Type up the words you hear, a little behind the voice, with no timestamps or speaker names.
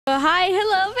Hi,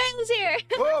 hello, Fangs here.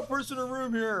 Oh, person in the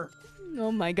room here.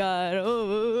 Oh my god.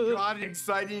 Oh. God, an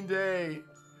exciting day.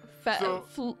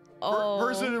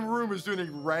 Person in the room is doing a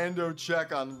rando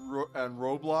check on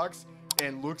Roblox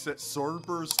and looks at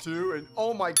Swordburst 2, and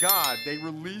oh my god, they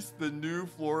released the new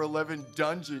Floor 11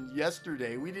 dungeon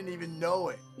yesterday. We didn't even know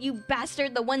it. You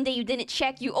bastard, the one day you didn't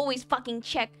check, you always fucking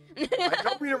check. I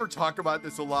know we never talk about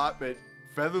this a lot, but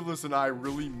FeatherLes and I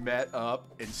really met up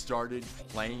and started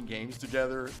playing games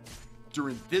together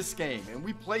during this game, and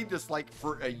we played this like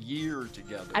for a year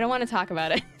together. I don't want to talk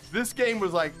about it. This game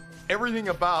was like everything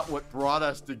about what brought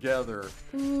us together.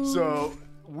 Ooh. So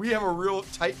we have a real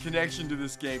tight connection to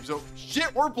this game. So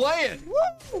shit, we're playing.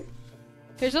 Woo!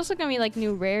 There's also gonna be like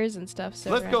new rares and stuff. So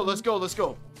let's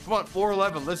go. Come on, floor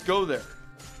 11. Let's go there.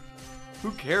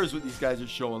 Who cares what these guys are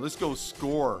showing? Let's go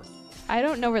score. I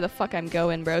don't know where the fuck I'm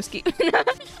going, broski.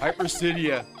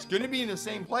 Hypercidia. It's gonna be in the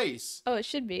same place. Oh, it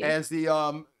should be. As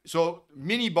the so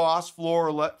mini boss floor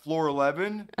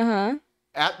 11.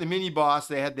 At the mini boss,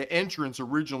 they had the entrance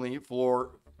originally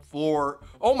floor.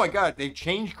 Oh my god, they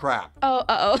changed crap.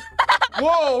 Oh,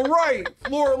 Whoa, right.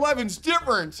 Floor 11's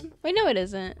different. Wait, no, it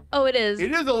isn't. Oh, it is.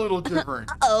 It is a little different.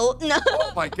 Oh no.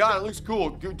 Oh my god, it looks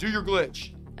cool. Do your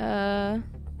glitch. I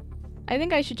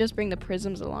think I should just bring the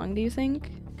prisms along. Do you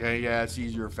think? Okay, yeah, it's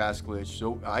easier, fast glitch.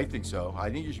 So I think so.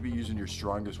 I think you should be using your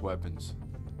strongest weapons.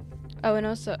 Oh, and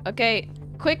also, okay,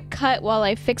 quick cut while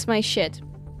I fix my shit.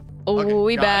 Oh, Okay,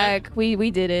 we got back. it.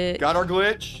 We did it. Got our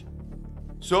glitch.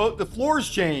 So the floor's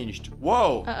changed.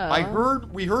 Whoa.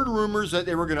 We heard rumors that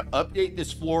they were going to update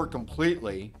this floor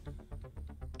completely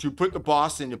to put the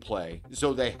boss into play.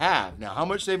 So they have. Now, how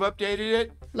much they've updated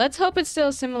it? Let's hope it's still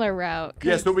a similar route.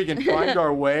 Yeah, so we can find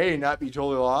our way and not be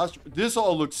totally lost. This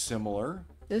all looks similar.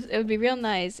 It would be real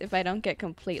nice if I don't get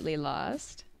completely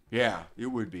lost. Yeah, it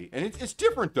would be. And it's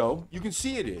different, though. You can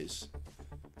see it is.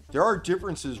 There are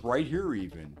differences right here,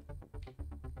 even.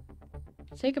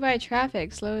 Say goodbye to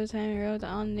traffic. Slow time road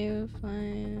on new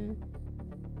flying.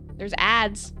 There's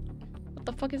ads. What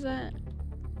the fuck is that?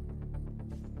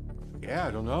 Yeah,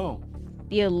 I don't know.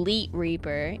 The Elite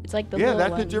Reaper. It's like the little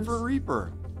that's ones. a different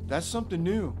Reaper. That's something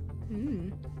new.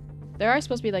 There are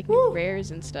supposed to be like new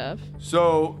rares and stuff.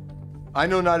 So, I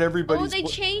know not everybody's... Oh, they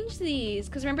changed these.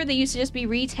 Because remember, they used to just be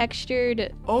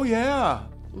retextured... Oh, yeah.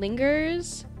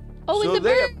 Lingers? Oh, so and the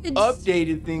they birds! have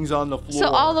updated things on the floor. So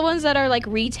all the ones that are like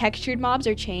retextured mobs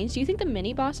are changed. Do you think the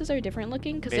mini bosses are different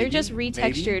looking? Because they're just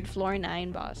retextured floor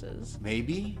 9 bosses.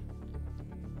 Maybe.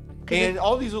 And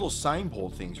all these little sign pole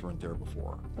things weren't there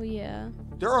before. Oh, yeah.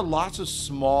 There are lots of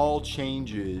small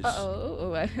changes.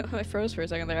 Uh-oh. I froze for a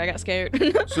second there. I got scared.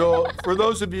 So, for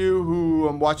those of you who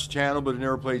watch the channel but have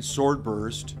never played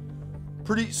Swordburst,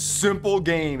 pretty simple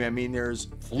game. I mean, there's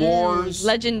floors.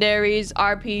 Legendaries,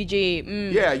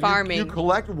 RPG, yeah, farming. You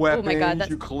collect weapons, oh my God,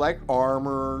 you collect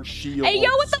armor, shields. Hey, yo,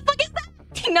 what the fuck is that?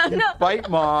 No. You fight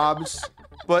mobs.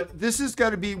 But this has got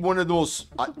to be one of those.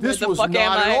 This was not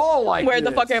at all like Where this.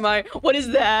 the fuck am I? What is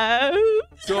that?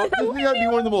 So this has got to be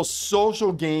one of the most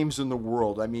social games in the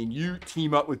world. I mean, you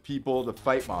team up with people to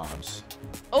fight mobs.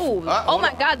 Oh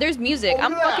my God, there's music.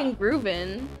 I'm fucking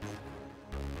grooving.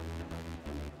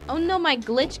 Oh no, my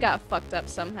glitch got fucked up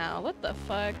somehow. What the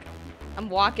fuck? I'm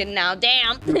walking now.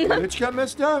 Damn. Your glitch got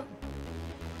messed up.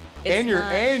 And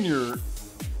you.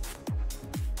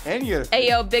 Hey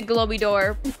yo, big globy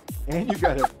door. And you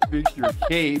gotta fix your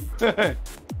cape.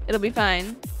 It'll be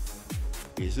fine.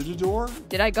 Is it a door?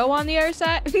 Did I go on the other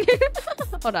side?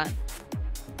 Hold on.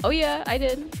 Oh yeah, I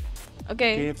did.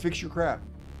 Okay. Can't fix your crap.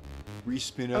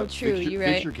 Respin up. Oh true, you're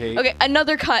right. Fix your cape. Okay,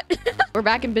 another cut. We're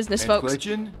back in business, and folks.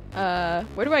 Glitching?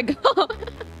 Where do I go?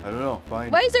 I don't know.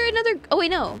 Fine. Why is there another? Oh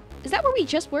wait, no. Is that where we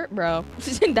just were, bro?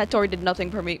 That door did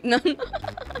nothing for me. No. You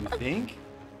think?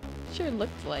 Sure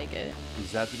looked like it.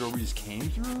 Is that the door we just came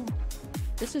through?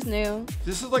 This is new.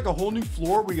 This is like a whole new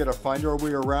floor. We gotta find our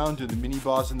way around to the mini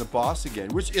boss and the boss again,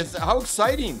 which is how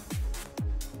exciting.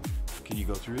 Can you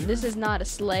go through there? This is not a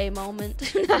slay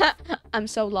moment. I'm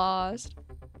so lost.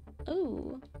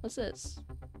 Ooh, what's this?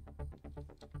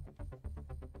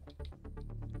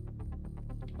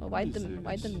 Oh, why'd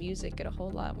the music get a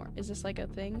whole lot more? Is this like a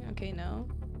thing? Okay, no.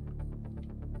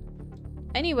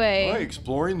 Anyway. Right,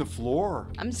 exploring the floor.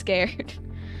 I'm scared.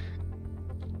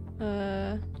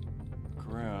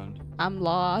 Around. I'm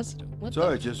lost. What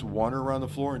So just wander around the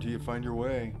floor until you find your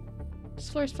way. This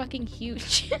floor is fucking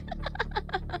huge.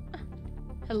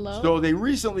 Hello? So they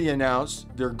recently announced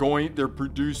they're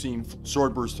producing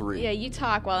Swordburst 3. Yeah, you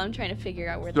talk while I'm trying to figure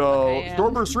out where the fuck I am.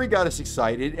 Swordburst 3 got us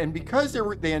excited, and because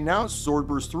they announced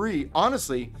Swordburst 3,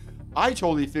 honestly, I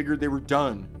totally figured they were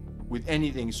done with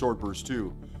anything Swordburst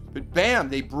 2. But bam,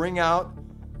 they bring out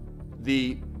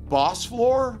the boss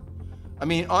floor. I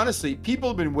mean, honestly, people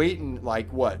have been waiting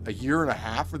like what, a year and a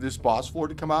half for this boss floor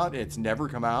to come out, and it's never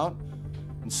come out.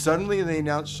 And suddenly they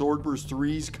announced Swordburst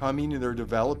 3's coming and they're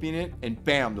developing it, and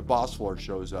bam, the boss floor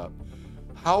shows up.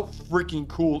 How freaking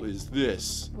cool is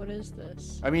this? What is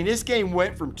this? I mean, this game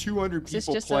went from 200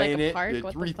 people playing it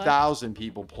to 3,000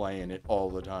 people playing it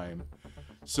all the time.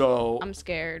 So I'm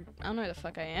scared. I don't know where the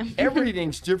fuck I am.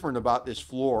 Everything's different about this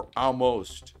floor,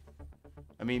 almost.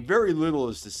 I mean, very little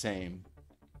is the same.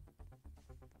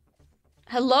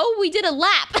 Hello? We did a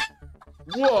lap.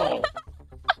 Whoa.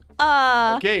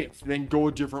 Okay, then go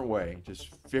a different way. Just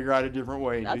figure out a different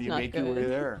way until you make your way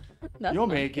there. You'll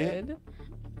make it.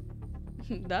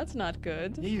 That's not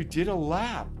good. Yeah, you did a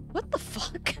lap. What the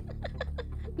fuck?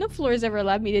 No floor's ever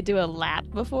allowed me to do a lap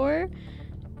before.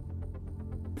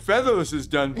 FeatherLes is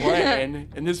done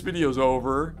playing, and this video's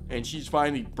over, and she's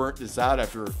finally burnt this out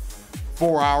after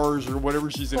 4 hours or whatever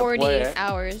she's gonna play it. 40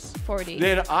 hours. 40.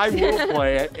 Then I will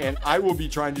play it, and I will be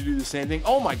trying to do the same thing.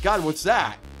 Oh my god, what's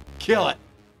that? Kill it.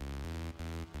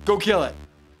 Go kill it.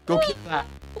 Go kill that.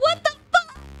 What the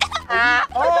fuck?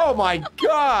 Oh my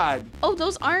god. Oh,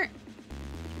 those aren't...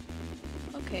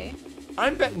 Okay.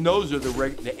 I'm betting those are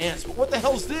the ants, but what the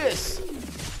hell's this?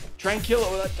 Try and kill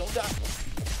it without... Don't die.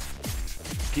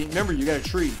 Okay, remember, you got a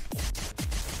tree.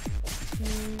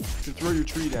 You can throw your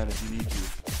tree down if you need to.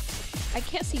 I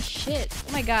can't see shit.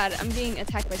 Oh my god, I'm being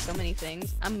attacked by so many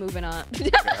things. I'm moving on. Okay,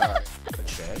 all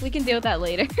right. We can deal with that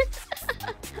later.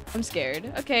 I'm scared.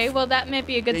 Okay, well that might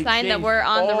be a good sign that we're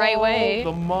on the right way.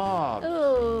 The mob.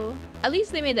 Oh, at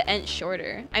least they made the ents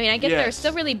shorter. I mean, I guess they're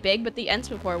still really big, but the ents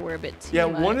before were a bit too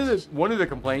much. One of the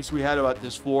complaints we had about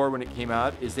this floor when it came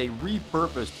out is they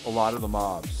repurposed a lot of the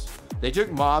mobs. They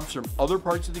took mobs from other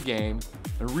parts of the game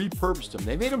and repurposed them.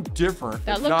 They made them different,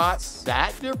 but not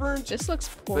that different. This looks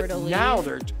portal-y. But now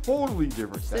they're totally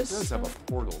different. That does have a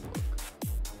portal look.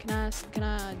 Can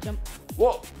I jump?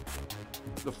 Whoa!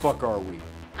 The fuck are we?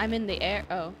 I'm in the air.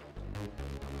 Oh.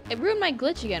 It ruined my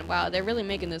glitch again. Wow, they're really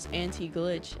making this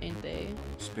anti-glitch, ain't they?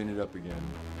 Spin it up again.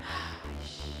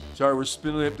 Sorry, we're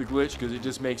spinning up the glitch because it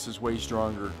just makes us way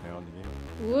stronger now in the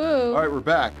game. Whoa. All right, we're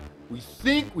back. We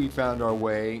think we found our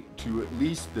way to at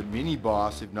least the mini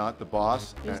boss, if not the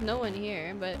boss. There's no one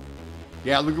here, but...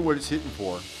 Yeah, look at what it's hitting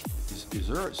for. Is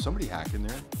there somebody hacking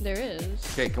there? There is.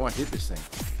 Okay, come on, hit this thing.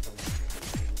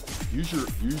 Use your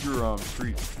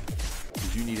tree,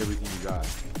 because you need everything you got.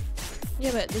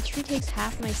 Yeah, but the tree takes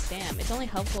half my stam. It's only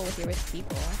helpful if you're with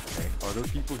people. Okay, are there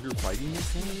people here fighting this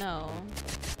thing? No.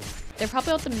 They're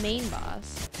probably not the main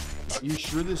boss. Are you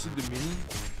sure this is the mini?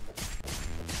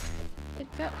 It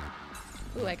felt...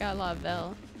 Ooh, I got a lot of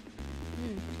Vel.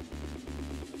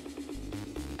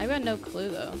 I got no clue,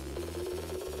 though.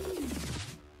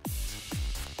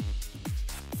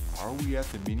 Are we at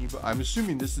the mini boss? I'm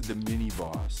assuming this is the mini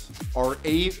boss. Or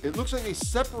it looks like they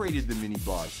separated the mini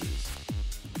bosses.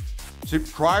 So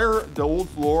prior, the old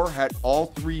floor had all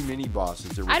 3 mini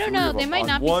bosses. There were I don't know. They might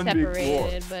not be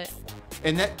separated, but...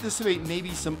 And that this maybe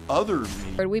some other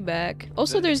mini... Are we back?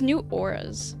 Also, there's new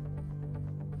auras.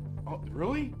 Oh,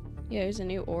 really? Yeah, there's a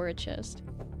new aura chest.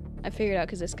 I figured out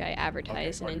because this guy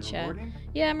advertised in chat. Recording?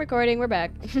 Yeah, I'm recording. We're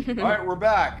back. All right, we're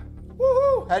back.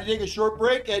 Woohoo! Had to take a short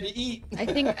break. Had to eat. I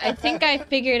think I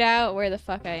figured out where the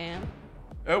fuck I am.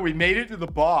 Oh, we made it to the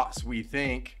boss. We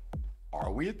think. Are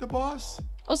we at the boss?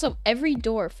 Also, every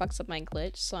door fucks up my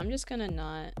glitch, so I'm just gonna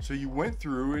not. So you went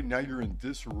through it. Now you're in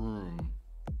this room.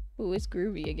 Ooh, it's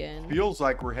groovy again. Feels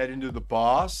like we're heading to the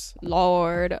boss.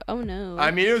 Lord. Oh no. I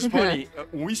mean, it was funny.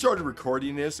 When we started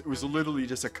recording this, it was literally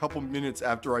just a couple minutes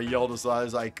after I yelled as loud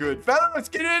as I could, "Feather, let's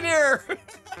get in here!"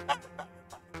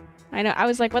 I know. I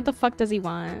was like, what the fuck does he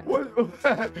want? What?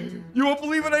 You won't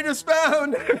believe what I just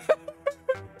found!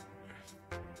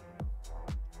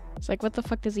 It's like, what the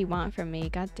fuck does he want from me?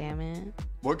 God damn it.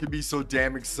 What could be so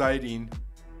damn exciting?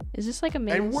 Is this like a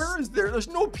maze? And where is there? There's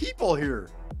no people here.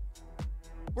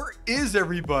 Where is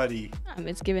everybody?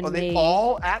 It's given Are they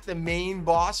all at the main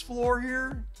boss floor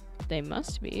here? They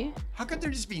must be. How could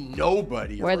there just be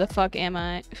nobody? Where the fuck am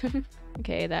I?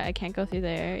 Okay, that I can't go through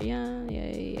there.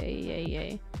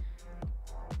 Yeah.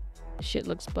 Shit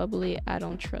looks bubbly. I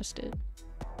don't trust it.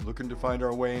 Looking to find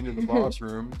our way into the boss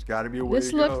room. It's got to be a way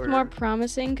to go. This looks more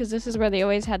promising because this is where they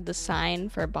always had the sign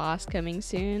for boss coming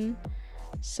soon.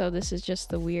 So this is just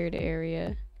the weird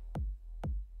area.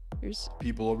 There's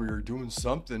people over here doing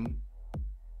something.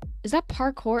 Is that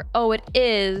parkour? Oh, it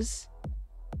is.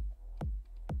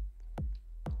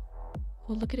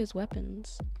 Well, look at his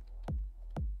weapons.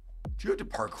 Do you have to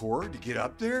parkour to get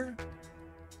up there?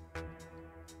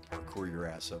 Parkour your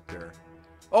ass up there.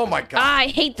 Oh my god. I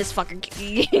hate this fucking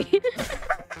game.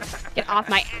 Get off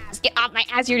my ass. Get off my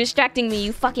ass. You're distracting me,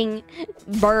 you fucking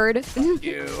bird.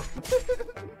 You.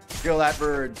 Kill that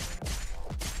bird.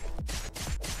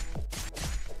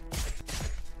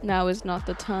 Now is not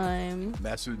the time.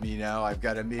 Mess with me now. I've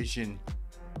got a mission.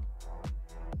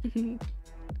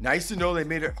 Nice to know they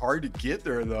made it hard to get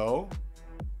there, though.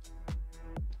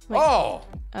 Like,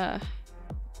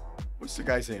 What's the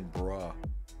guy saying, bruh?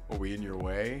 Are we in your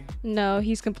way? No,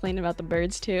 he's complaining about the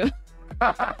birds, too.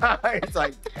 It's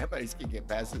like, damn, I just can't get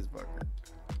past this fucker.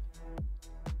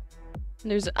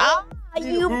 There's... Ah,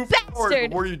 you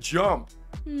bastard! Before you jump.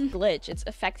 Glitch. It's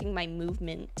affecting my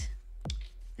movement.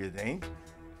 You think?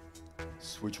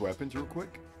 Switch weapons real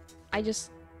quick. I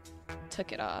just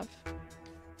took it off.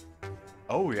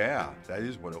 Oh, yeah. That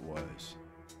is what it was.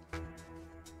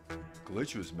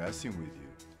 Glitch was messing with you.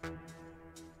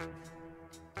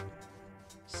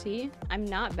 See? I'm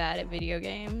not bad at video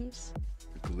games.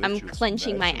 I'm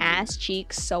clenching my ass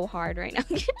cheeks so hard right now.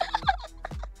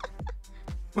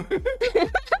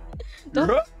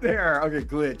 You're up there. Okay,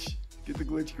 glitch. Get the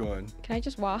glitch going. Can I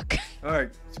just walk? All right,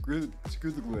 screw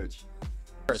the glitch.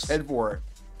 Head for it.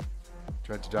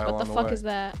 Try to die along the way. What the fuck is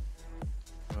that?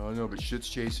 I don't know, but shit's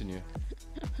chasing you.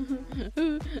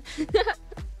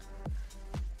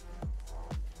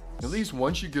 At least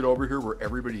once you get over here where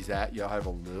everybody's at, you'll have a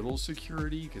little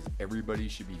security because everybody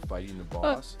should be fighting the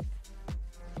boss.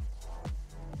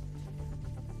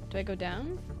 Do I go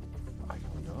down? I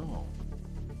don't know.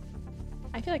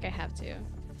 I feel like I have to.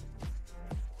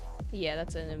 Yeah,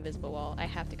 that's an invisible wall. I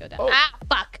have to go down. Oh. Ah,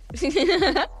 fuck!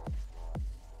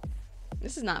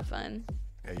 This is not fun.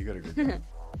 Yeah, you gotta go down.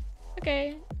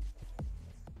 Okay.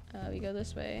 We go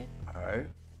this way. All right.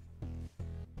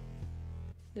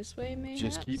 This way, maybe?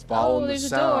 Just keep following the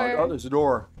sound. Oh, there's a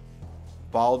door.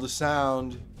 Follow the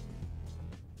sound.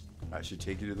 I should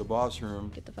take you to the boss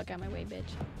room. Get the fuck out of my way,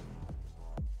 bitch.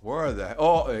 Where are they?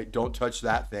 Oh, hey, don't touch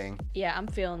that thing. Yeah, I'm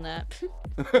feeling that.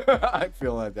 I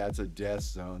feel like that's a death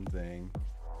zone thing.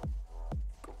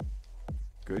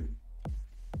 Good.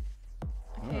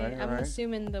 Okay, I'm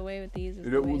assuming the way with these is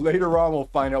later on, we'll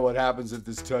find out what happens if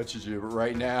this touches you. But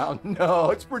right now,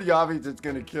 no, it's pretty obvious it's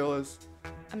gonna kill us.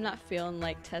 I'm not feeling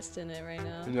like testing it right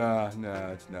now. Nah,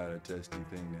 it's not a testing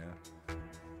thing now.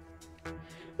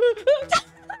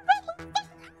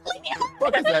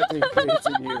 What is that thing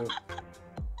chasing you?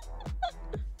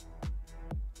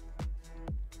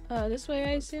 This way,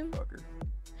 I assume. Fucker.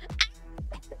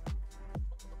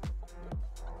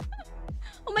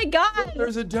 Oh my god! Oh,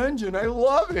 there's a dungeon. I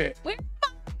love it. Where?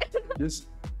 Just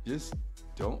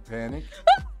don't panic.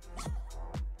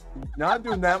 Not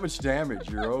doing that much damage.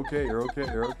 You're okay. You're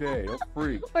okay. Don't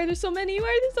freak. Why are there so many?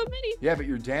 Yeah, but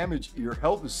your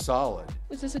health is solid.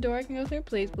 Is this a door I can go through?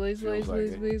 Please.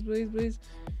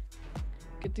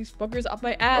 Get these fuckers off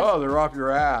my ass. Oh, they're off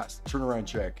your ass. Turn around,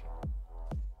 check.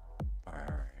 All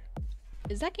right.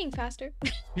 Is that getting faster?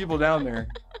 People down there.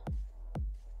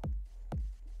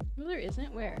 No, there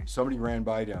isn't. Where? Somebody ran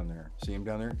by down there. See him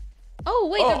down there? Oh,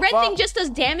 wait, the red thing just does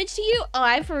damage to you? Oh,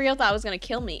 I for real thought it was gonna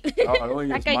kill me. Oh, I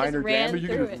only it's minor damage. You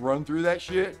can just run through that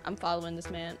shit. I'm following this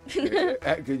man. He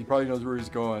probably knows where he's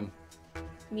going.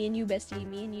 Me and you, bestie.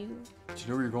 Me and you. Do you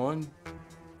know where you're going?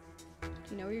 Do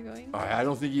you know where you're going? I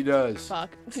don't think he does.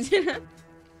 Fuck. It's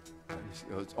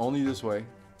only this way.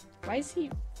 Why is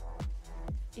he...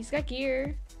 He's got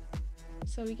gear.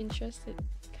 So we can trust it.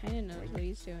 Kind of knows what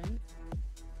he's doing.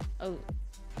 Oh.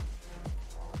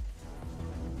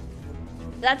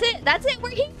 That's it, we're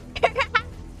here.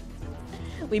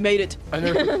 We made it. And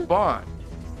there's a spawn.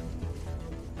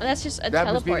 Well, that's just a that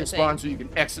teleport must be the spawn so you can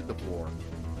exit the floor.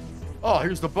 Oh,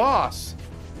 here's the boss.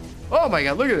 Oh my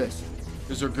god, look at this.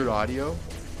 Is there good audio?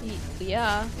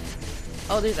 Yeah.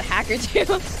 Oh, there's a hacker too.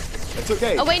 That's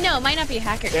okay. Oh wait, no, it might not be a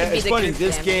hacker. It could be it's funny,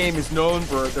 this game is known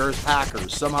for there's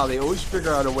hackers. Somehow they always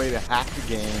figure out a way to hack the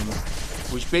game,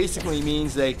 which basically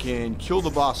means they can kill the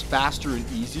boss faster and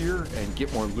easier and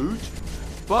get more loot.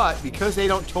 But because they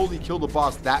don't totally kill the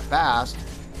boss that fast,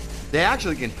 they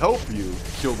actually can help you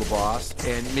kill the boss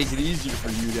and make it easier for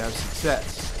you to have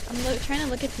success. I'm trying to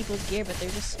look at people's gear, but they're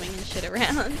just swinging shit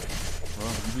around.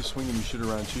 Well, you be swinging your shit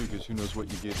around too, because who knows what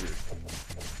you get here.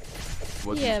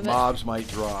 What these mobs might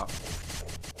drop.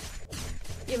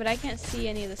 Yeah, but I can't see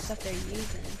any of the stuff they're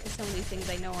using, because some of these things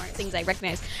I know aren't things I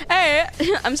recognize. Hey,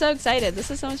 I'm so excited.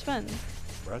 This is so much fun.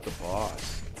 We're at the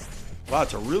boss. Wow,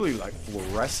 it's a really like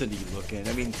fluorescent-y looking.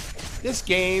 I mean, this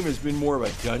game has been more of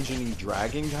a dungeon-y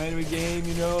dragon kind of a game,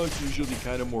 you know? It's usually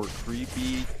kind of more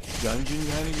creepy dungeon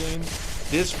kind of game.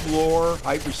 This floor,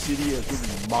 Hyper City, is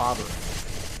really modern.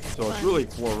 So it's really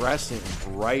fluorescent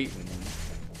and bright and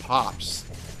pops.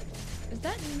 Is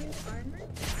that new armor?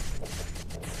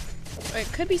 Or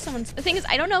it could be someone's. The thing is,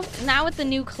 I don't know now with the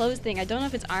new clothes thing. I don't know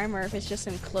if it's armor or if it's just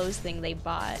some clothes thing they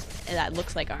bought that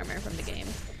looks like armor from the game.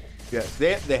 Yes,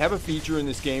 they have a feature in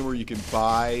this game where you can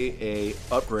buy a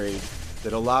upgrade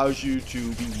that allows you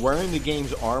to be wearing the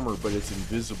game's armor, but it's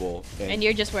invisible. And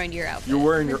you're just wearing your outfit. You're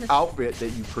wearing your outfit that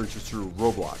you purchased through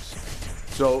Roblox.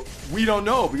 So we don't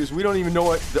know because we don't even know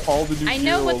what all the new. I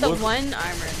know what the one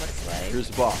armor looks like. Here's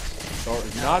the boss, or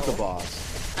not the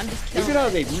boss. I'm just killing. Look at how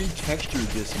they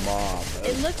retextured this mob.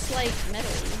 It looks like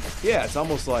metal. Yeah, it's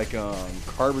almost like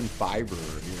carbon fiber,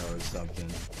 or something.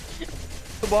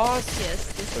 The boss?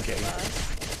 Yes, this is the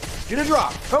boss. Get a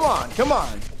drop. Come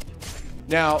on.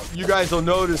 Now, you guys will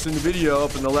notice in the video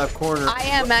up in the left corner. I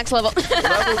am max level.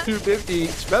 Level 250.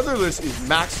 FeatherLes is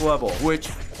max level, which,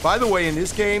 by the way, in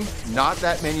this game, not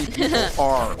that many people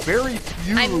are. Very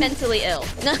few. I'm mentally ill.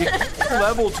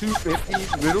 Level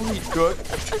 250 literally took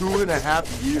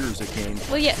 2.5 years a game.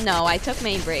 Well, yeah, no, I took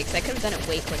main breaks. I could have done it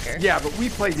way quicker. Yeah, but we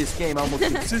played this game almost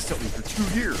consistently for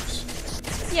 2 years.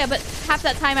 Yeah, but half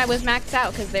that time I was maxed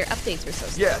out because their updates were so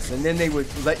slow. Yes, and then they would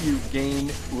let you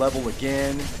gain level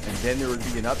again, and then there would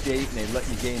be an update, and they'd let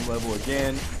you gain level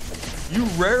again. You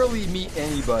rarely meet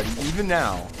anybody, even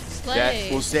now,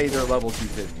 that will say they're level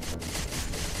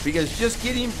 250. Because just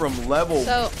getting from level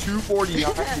 249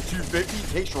 to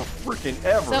 250 takes for freaking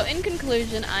ever. So in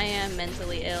conclusion, I am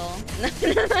mentally ill.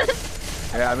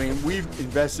 Yeah, I mean, we've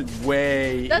invested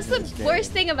way. That's the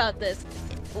worst thing about this.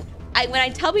 When I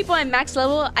tell people I'm max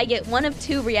level, I get one of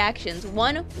two reactions.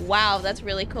 One, wow, that's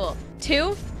really cool.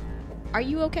 Two, are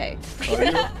you okay?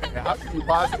 How could you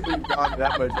possibly have gone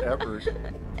that much effort?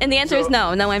 And the answer is no,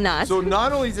 I'm not. So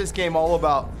not only is this game all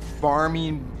about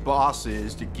farming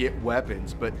bosses to get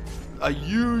weapons, but a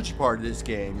huge part of this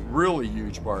game, really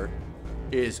huge part,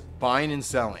 is buying and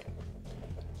selling.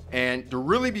 And to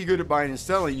really be good at buying and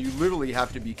selling, you literally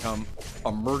have to become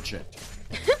a merchant.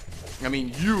 I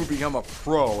mean, you become a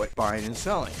pro at buying and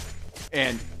selling.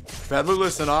 And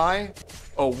FeatherLes and I,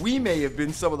 we may have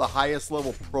been some of the highest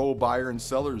level pro buyer and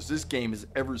sellers this game has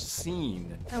ever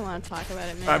seen. I want to talk about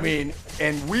it, man. I mean,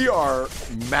 and we are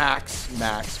max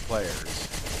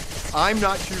players. I'm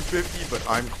not 250, but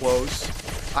I'm close.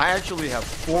 I actually have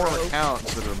 4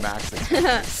 accounts that are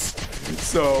maxing.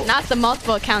 So not the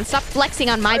multiple accounts. Stop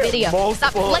flexing on my video.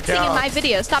 Stop flexing in my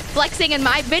video. Stop flexing in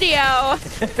my video.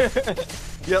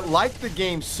 Yeah, like the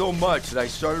game so much that I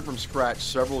started from scratch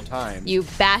several times. You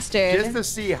bastard. Just to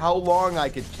see how long I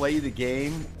could play the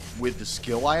game with the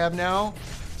skill I have now,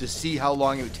 to see how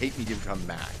long it would take me to become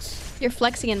max. You're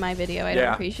flexing in my video. I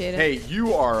don't appreciate it. Hey,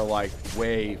 you are like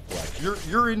way flex.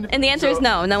 You're in. And the answer is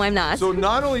no, I'm not. So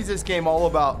not only is this game all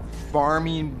about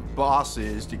farming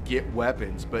bosses to get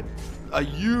weapons, but a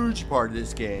huge part of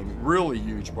this game, really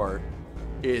huge part,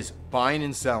 is buying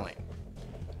and selling.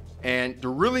 And to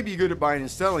really be good at buying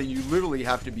and selling, you literally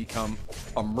have to become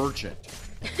a merchant.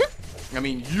 I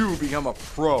mean, you become a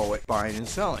pro at buying and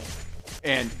selling.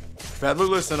 And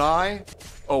FeatherLes and I,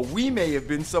 we may have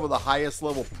been some of the highest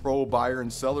level pro buyer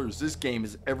and sellers this game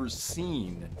has ever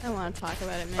seen. I want to talk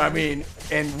about it, man. I mean,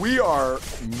 and we are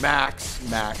max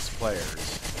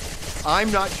players.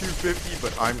 I'm not 250,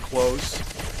 but I'm close.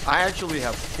 I actually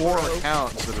have 4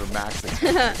 accounts that are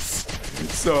maxing.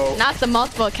 So not the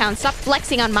multiple accounts. Stop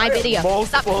flexing on my video.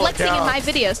 Stop flexing in my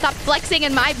video. Stop flexing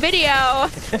in my video.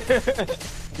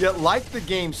 Yeah, like the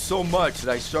game so much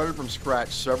that I started from scratch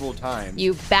several times.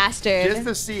 You bastard. Just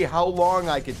to see how long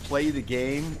I could play the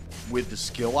game with the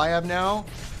skill I have now,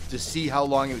 to see how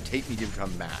long it would take me to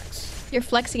become max. You're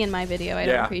flexing in my video. I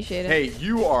don't appreciate it. Hey,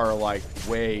 you are like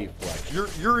way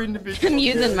flex. Your individual I'm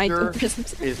using my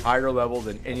is higher level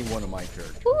than any one of my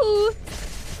characters. Ooh.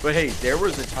 But hey, there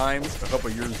was a time a couple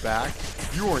years back,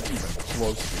 you weren't even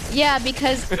close to me. Yeah,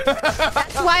 because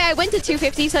that's why I went to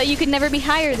 250, so you could never be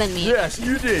higher than me. Yes,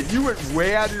 you did. You went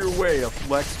way out of your way to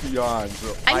flex beyond.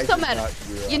 So I'm so mad.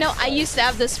 You know, I used to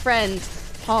have this friend,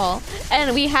 Paul,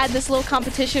 and we had this little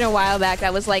competition a while back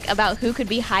that was like about who could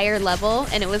be higher level,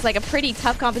 and it was like a pretty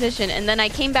tough competition. And then I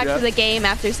came back to the game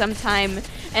after some time,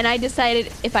 and I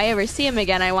decided if I ever see him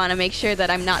again, I want to make sure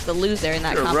that I'm not the loser in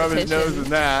that competition. Rub his nose in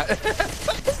that.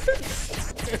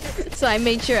 So I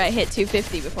made sure I hit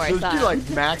 250 before I saw him. She like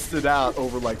maxed it out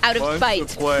over like out of spite. Of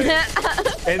play.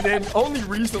 And then only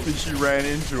recently she ran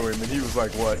into him, and he was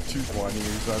like, what, 220 or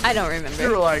something? I don't remember. You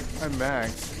were like, I'm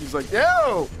max. He's like,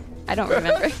 yo! I don't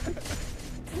remember.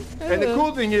 And the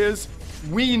cool thing is,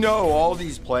 we know all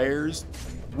these players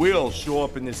will show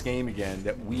up in this game again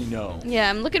that we know. Yeah,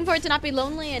 I'm looking forward to not be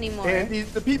lonely anymore. And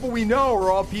the people we know are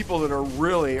all people that are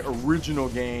really original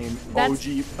game,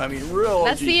 OG, I mean, real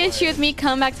That's OG the players. issue with me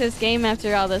coming back to this game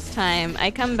after all this time.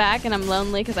 I come back and I'm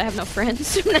lonely because I have no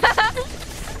friends.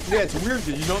 Yeah, it's weird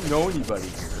because you don't know anybody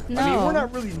here. No. I mean, we're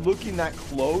not really looking that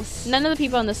close. None of the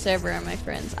people on the server are my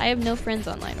friends. I have no friends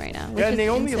online right now. Yeah, and they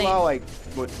only insane. allow like,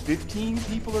 what, 15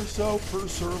 people or so per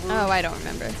server? Oh, I don't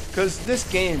remember. Because this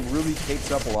game really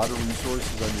takes up a lot of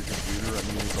resources on your computer. I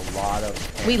mean, there's a lot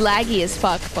of... We laggy as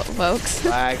fuck, folks.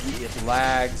 Laggy, it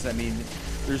lags. I mean,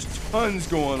 there's tons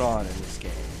going on in this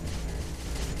game.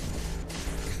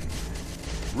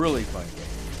 Really fun game.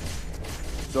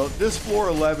 So this floor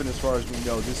 11, as far as we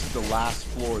know, this is the last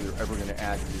floor they're ever going to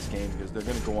add to this game because they're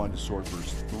going to go on to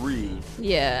Swordburst 3.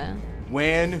 Yeah.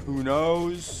 When? Who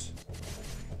knows?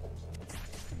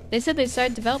 They said they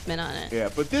started development on it. Yeah,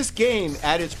 but this game,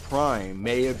 at its prime,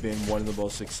 may have been one of the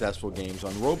most successful games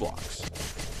on Roblox.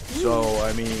 So,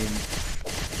 I mean,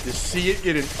 to see it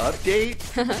get an update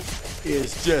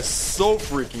is just so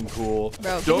freaking cool.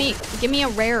 Bro, give me a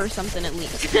rare or something at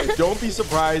least. Don't be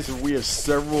surprised if we have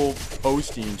several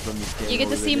postings from this game. You get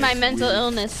to see my mental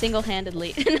illness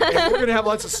single-handedly. And we're going to have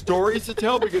lots of stories to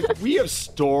tell because we have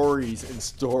stories and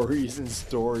stories and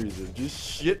stories of just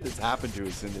shit that's happened to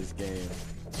us in this game.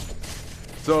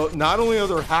 So not only are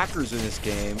there hackers in this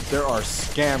game, there are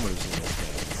scammers in this game.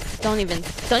 Don't even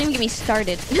get me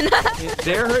started.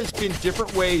 There has been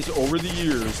different ways over the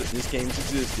years that this game's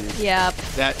existed. Yep.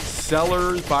 That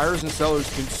buyers and sellers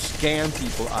can scam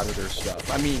people out of their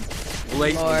stuff. I mean,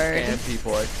 blatantly scam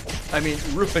people. I mean,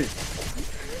 really.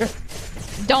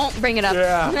 Don't bring it up.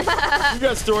 Yeah. You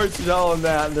got stories to tell on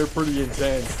that, and they're pretty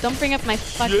intense. Don't bring up my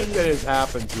fucking... shit that has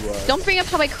happened to us. Don't bring up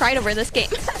how I cried over this game.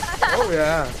 Oh,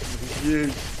 yeah.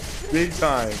 Huge. Big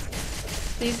time.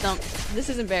 Please don't. This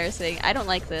is embarrassing. I don't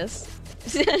like this.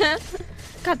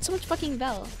 God, so much fucking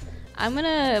bell. I'm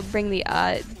gonna bring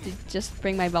just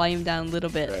bring my volume down a little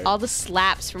bit. Okay. All the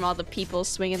slaps from all the people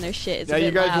swinging their shit is a bit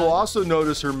you guys loud. will also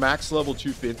notice her max level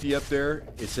 250 up there.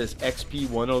 It says XP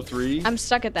 103. I'm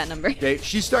stuck at that number. Okay,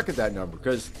 she's stuck at that number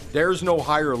because there's no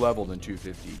higher level than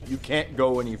 250. You can't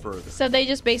go any further. So they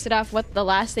just base it off what the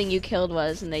last thing you killed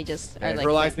was, and they just are like...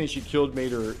 her last thing she killed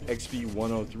made her XP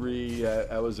 103.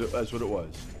 That's what it was.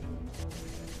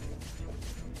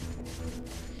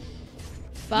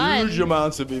 Fun. Huge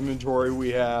amounts of inventory we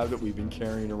have that we've been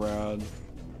carrying around.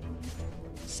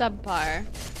 Subpar.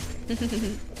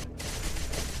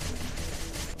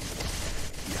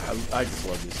 Yeah, I just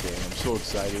love this game. I'm so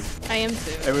excited. I am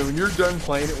too. I mean, when you're done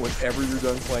playing it, whenever you're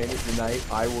done playing it tonight,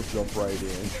 I will jump right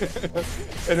in.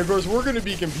 And of course, we're going to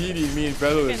be competing, me and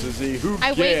FeatherLes, to see who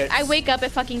gets... I wake up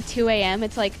at fucking 2 a.m.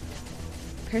 It's like,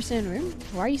 person in room?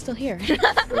 Why are you still here?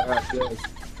 Yes.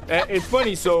 It's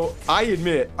funny, so I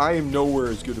admit I am nowhere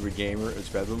as good of a gamer as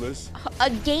FeatherLes. A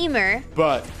gamer?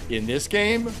 But in this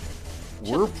game,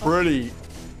 we're pretty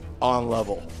on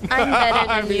level. I'm better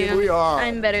than you. I mean, we are.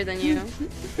 I'm better than you.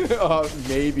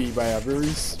 Maybe by a very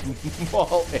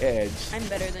small edge. I'm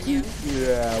better than you.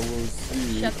 Yeah, we'll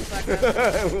see. Shut the fuck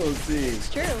up. We'll see. It's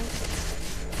true.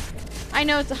 I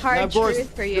know it's a hard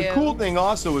truth for you. The cool thing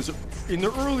also is, in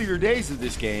the earlier days of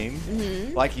this game,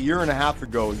 like a year and a half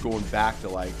ago, and going back to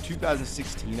like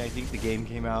 2016, I think the game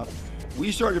came out.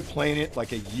 We started playing it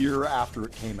like a year after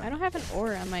it came out. I don't have an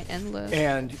aura on my endless.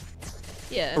 And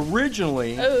yeah,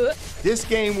 originally, this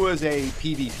game was a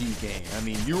PvP game. I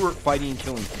mean, you were fighting and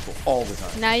killing people all the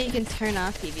time. Now you can turn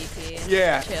off PvP. And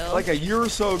yeah, chill. Like a year or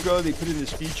so ago, they put in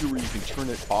this feature where you can turn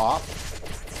it off,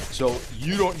 so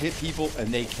you don't hit people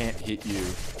and they can't hit you.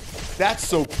 That's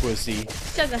so pussy.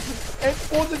 Shut up. And,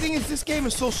 well, the thing is, this game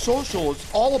is so social.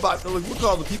 It's all about, like, look at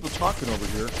all the people talking over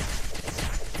here.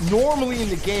 Normally in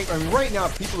the game, I mean, right now,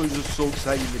 people are just so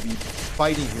excited to be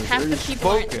fighting here. Half they're the just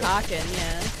people focused. aren't talking,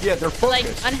 yeah. Yeah, they're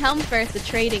focused. Like, on Helmfirth, the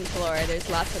trading floor, there's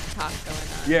lots of talk going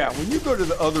on. Yeah, when you go to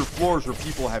the other floors where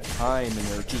people have time and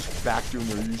they're just back doing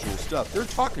their usual stuff, they're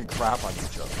talking crap on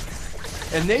each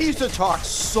other. And they used to talk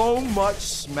so much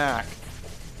smack.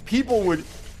 People would...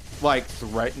 like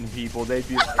threaten people. They'd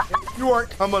be like, hey, if you aren't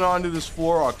coming onto this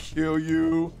floor, I'll kill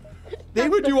you. They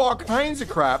would do all kinds of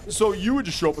crap. So you would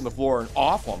just show up on the floor and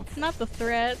off them. Not the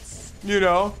threats. You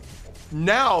know?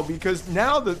 Now, because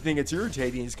now the thing that's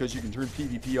irritating is because you can turn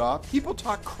PvP off. People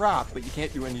talk crap, but you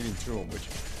can't do anything to them, which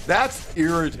that's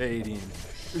irritating.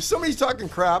 If somebody's talking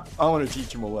crap, I want to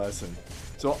teach them a lesson.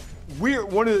 So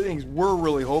one of the things we're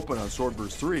really hoping on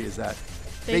Swordburst 3 is that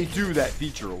they do that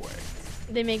feature away.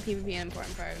 They make PvP an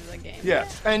important part of the game.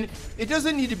 Yes, and it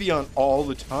doesn't need to be on all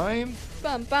the time.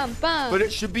 Bum, bum, bum. But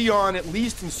it should be on at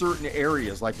least in certain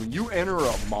areas. Like when you enter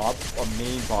a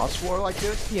main boss floor like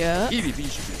this, yeah, PvP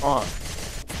should be on.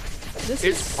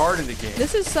 It's part of the game.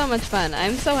 This is so much fun.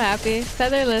 I'm so happy.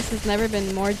 FeatherLes has never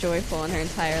been more joyful in her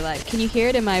entire life. Can you hear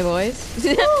it in my voice?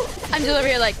 I'm just over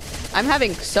here like, I'm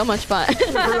having so much fun.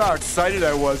 You heard how excited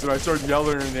I was when I started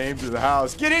yelling her name through the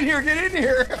house. Get in here, get in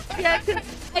here. Yeah, 'cause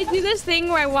I do this thing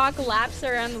where I walk laps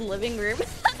around the living room.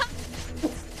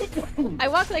 I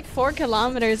walk like 4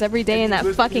 kilometers every day in that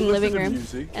fucking living room.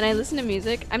 And I listen to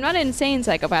music. I'm not an insane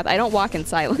psychopath. I don't walk in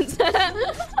silence.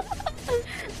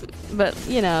 But,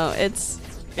 you know, it's...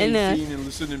 and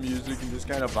listen to music and just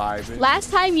kind of vibe.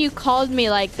 Last time you called me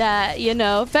like that, you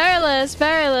know,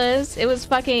 FeatherLes, it was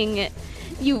fucking...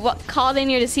 You called in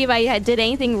here to see if I did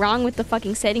anything wrong with the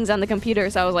fucking settings on the computer,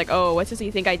 so I was like, oh, what does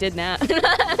he think I did now?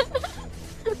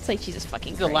 It's like, Jesus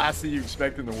fucking Christ. The last thing you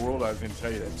expect in the world, I was going to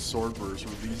tell you that Swordburst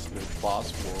released the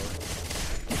boss floor.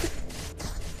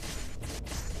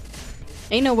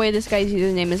 Ain't no way this guy's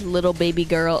username is Little Baby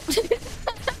Girl.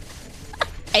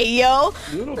 Hey, yo.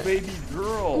 Little Baby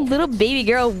Girl. Little Baby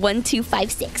Girl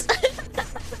 1256.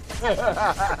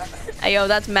 Hey, yo,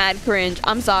 that's mad cringe.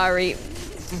 I'm sorry.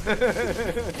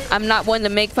 I'm not one to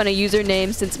make fun of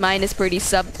usernames since mine is pretty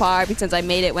subpar since I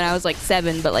made it when I was like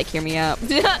 7, but like, hear me out.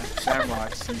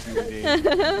 Shamrock,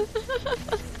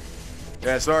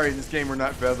 yeah, sorry, in this game we're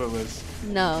not FeatherLes.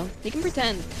 No, you can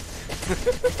pretend.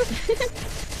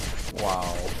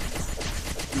 Wow.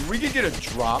 Dude, we could get a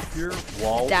drop here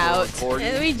while we're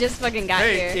recording. We just fucking got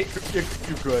here. You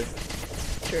could.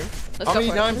 True. How many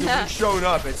times have we shown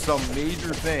up at some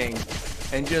major thing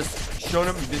and just shown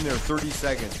up and been there 30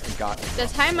 seconds and gotten it? The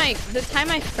time I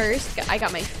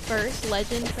got my first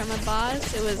legend from a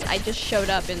boss, it was I just showed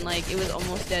up and like it was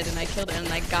almost dead and I killed it and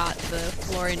I got the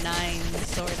floor 9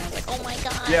 sword and I was like, oh my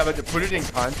god. Yeah, but to put it in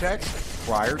context,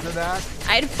 prior to that,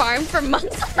 I'd farmed for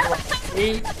months.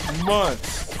 8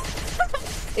 months.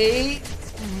 8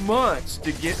 months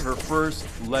to get her first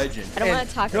legend. I don't want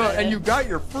to talk about it. And you got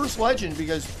your first legend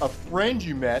because a friend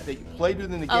you met that you played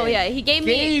with in the game. Oh yeah, he gave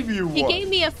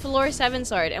me a floor 7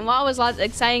 sword, and while it was lots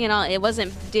exciting and all, it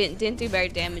didn't do better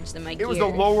damage than my gear. It was a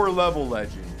lower level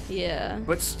legend. Yeah.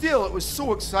 But still, it was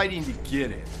so exciting to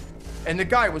get it, and the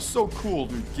guy was so cool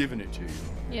to giving it to you.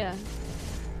 Yeah.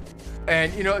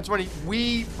 And, you know, it's funny,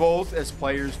 we both as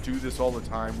players do this all the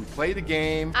time. We play the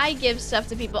game. I give stuff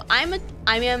to people. I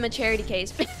am a charity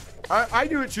case. I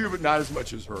do it too, but not as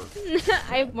much as her.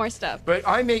 I have more stuff. But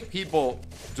I make people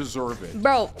deserve it.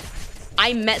 Bro,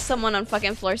 I met someone on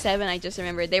fucking floor 7. I just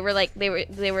remembered. They were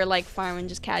like farming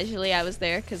just casually. I was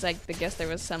there because I guess there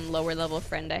was some lower level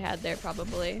friend I had there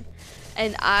probably.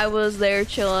 And I was there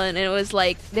chilling, and it was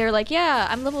like, they were like, yeah,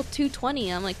 I'm level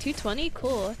 220. I'm like, 220?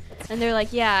 Cool. And they're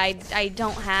like, yeah, I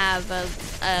don't have a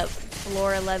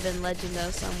floor 11 legend though,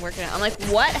 so I'm working on it. I'm like,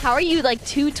 what? How are you like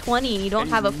 220 and you don't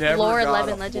have a floor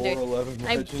 11 legendary?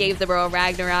 I gave the bro a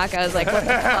Ragnarok. I was like, what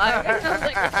the fuck? I was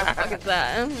like, what the fuck is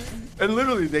that? And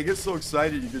literally, they get so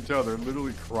excited, you can tell they're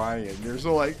literally crying. They're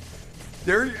so like,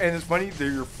 and it's funny,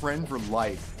 they're your friend for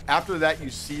life. After that,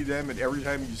 you see them, and every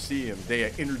time you see them, they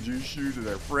introduce you to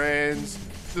their friends.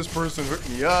 This person hooked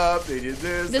me up. They did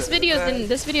this. This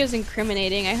video is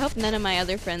incriminating. I hope none of my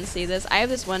other friends see this. I have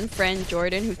this one friend,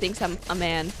 Jordan, who thinks I'm a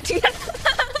man.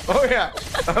 Oh yeah.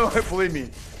 Oh, believe me.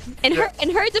 In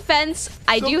her defense,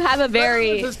 I do have a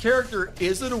very. This character,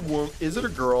 is it a woman? Is it a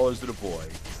girl? Or is it a boy?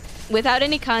 Without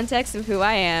any context of who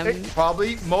I am.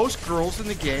 Probably most girls in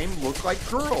the game look like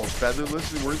girls.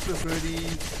 FeatherLes, where's the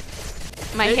hoodie?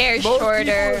 My hair's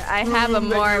shorter. I have a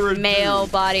more male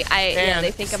body. Yeah,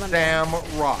 they think I'm a man.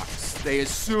 Sam rocks. They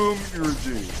assume you're a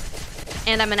dude.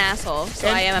 And I'm an asshole, so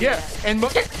I am a man. And you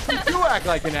do act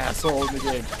like an asshole in the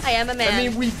game. I am a man. I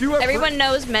mean, we do have. Everyone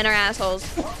knows men are assholes.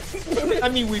 I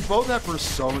mean, we both have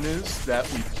personas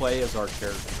that we play as our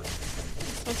characters.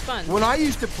 It's fun. When I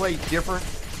used to play different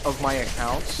of my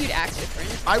accounts, you'd act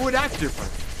different. I would act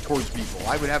different towards people.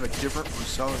 I would have a different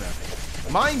persona.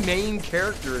 My main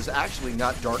character is actually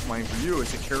not Dark Mind for You.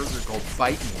 It's a character called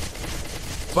Bite Me.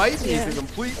 Bite Me is a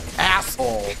complete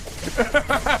asshole.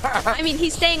 I mean,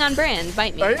 he's staying on brand.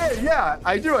 Bite Me. Yeah,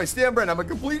 I do. I stay on brand. I'm a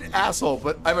complete asshole,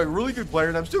 but I'm a really good player,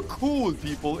 and I'm still cool with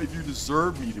people if you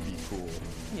deserve me to be cool.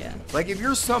 Yeah. Like, if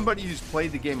you're somebody who's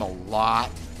played the game a lot,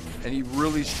 and you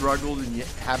really struggled and you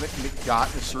haven't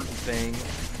gotten a certain thing,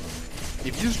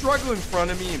 if you struggle in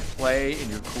front of me and play and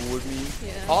you're cool with me,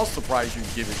 I'll surprise you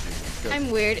and give it to you.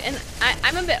 I'm weird, and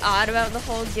I'm a bit odd about the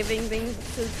whole giving things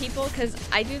to people, because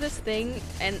I do this thing,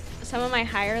 and some of my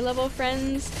higher level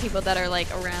friends, people that are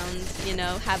like around, you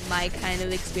know, have my kind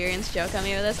of experience, joke on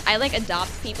me with this. I like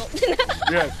adopt people.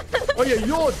 Yeah. Oh yeah,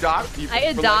 you'll adopt people. I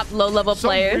adopt low level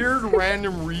players. Some weird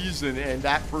random reason, and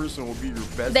that person will be your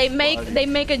best. They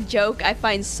make a joke I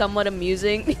find somewhat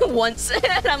amusing once,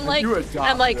 and I'm like,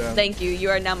 them. Thank you. You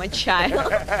are now my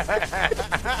child.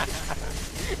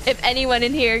 If anyone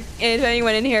in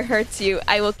here hurts you,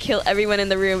 I will kill everyone in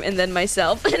the room and then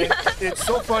myself. It's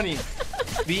so funny.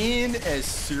 Being as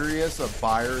serious of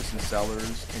buyers and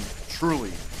sellers, and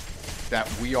truly that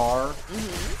we are,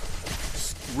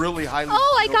 really highly.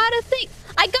 Oh, I got a thing.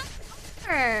 I got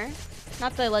her.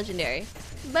 Not the legendary,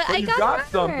 but I got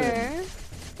something. her.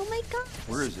 Oh my god.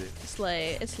 Where is it?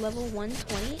 Slay. It's level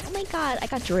 120. Oh my god, I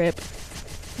got drip.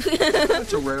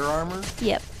 It's a rare armor.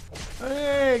 Yep.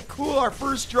 Hey, cool, our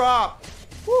first drop.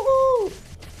 Woohoo!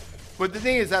 But the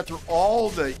thing is, after all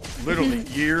the literally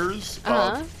years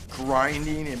of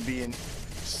grinding and being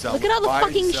selling, look at all the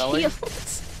fucking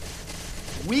shields.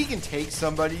 We can take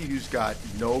somebody who's got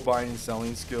no buying and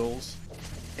selling skills,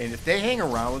 and if they hang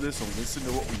around with us and listen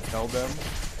to what we tell them,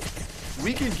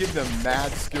 we can give them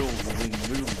mad skills within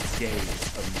literally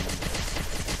days of movement.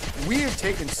 We have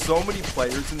taken so many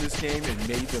players in this game and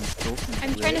made them filthy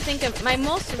I'm rich. trying to think of my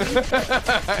most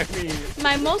recent,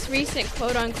 my most recent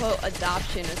quote-unquote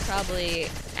adoption was probably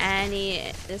Annie.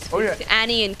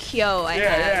 Annie and Kyo.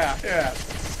 Yeah.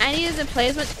 Annie doesn't play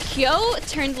as much. Kyo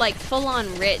turned like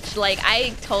full-on rich. Like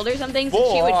I told her something,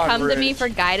 so she would come to me for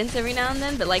guidance every now and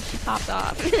then, but like she popped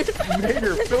off. Made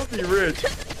her filthy rich.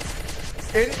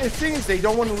 And the thing is, they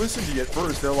don't want to listen to you at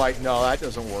first. They're like, no, that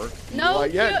doesn't work. No,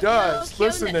 like, yeah, it does. No,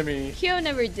 listen to me. Kyo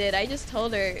never did. I just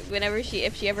told her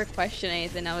if she ever questioned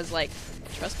anything, I was like,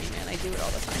 trust me, man, I do it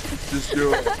all the time. Just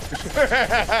do it.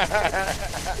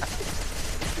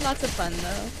 Lots of fun,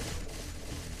 though.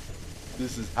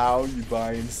 This is how you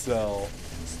buy and sell.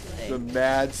 The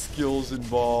mad skills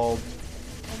involved.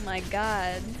 Oh my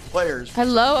god. Players.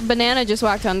 Hello, a banana just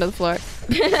walked onto the floor.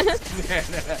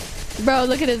 Bro,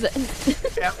 look at his.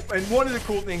 Yeah, and one of the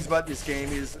cool things about this game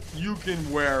is you can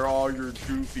wear all your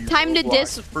goofy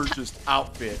purchased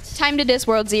outfits. Time to diss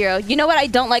World Zero. You know what I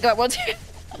don't like about World Zero?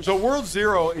 So World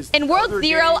Zero is in World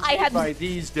Zero I have by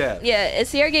these devs. Yeah, a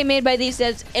CR game made by these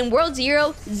devs. In World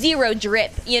Zero, zero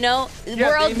drip. You know, yeah,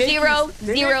 World Zero,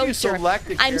 zero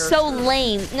drip. I'm so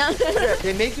lame. No. Yeah,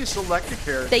 they make you select a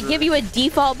character. They give you a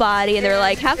default body and they're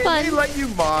like, have fun. They let you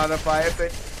modify it,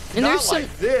 but and not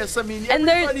like this. I mean,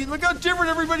 everybody, look how different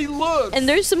everybody looks. And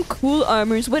there's some cool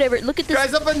armors. Whatever. Look at this.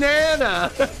 Guy's a banana.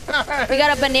 We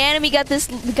got a banana. We got this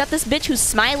bitch who's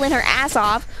smiling her ass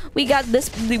off. We got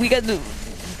this.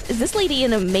 Is this lady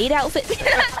in a maid outfit?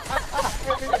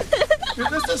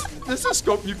 Dude, let's just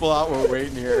scope people out while we're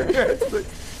waiting here.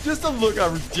 Just to look how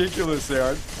ridiculous they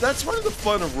are. That's one of the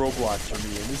fun of Roblox for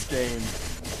me in this game.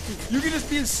 You can just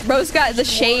be as stupid. Bro's got the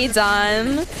shades on.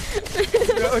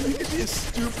 You know, you can be as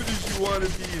stupid as you want to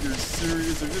be. They're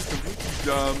serious. They're just completely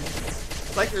dumb.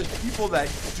 Like there's people that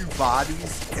do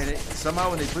bodies, and somehow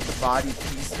when they put the body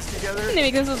pieces together, they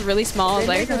make those really small. They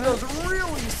make those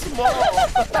really small,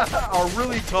 or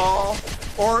really tall,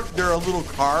 or they're a little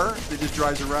car that just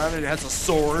drives around and it has a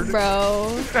sword.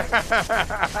 Bro.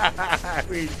 I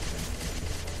mean,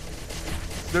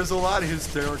 there's a lot of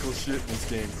hysterical shit in this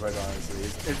game, quite honestly.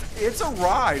 It's a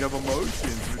ride of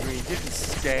emotions between getting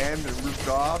scammed and ripped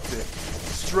off to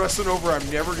stressing over I'm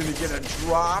never going to get a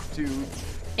drop to...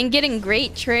 And getting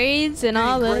great trades and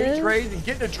all that. Great trades and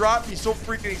getting a drop, be so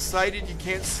freaking excited you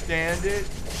can't stand it.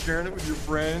 Sharing it with your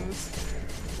friends.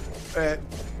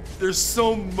 There's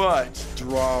so much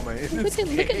drama in this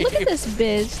game. Look at this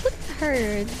bitch. Look at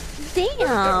her.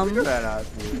 Damn. Look at that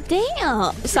outfit.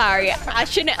 Damn. Sorry, I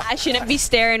shouldn't be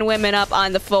staring women up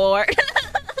on the floor.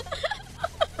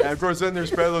 And of course, then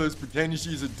there's FeatherLes pretending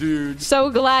she's a dude.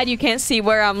 So glad you can't see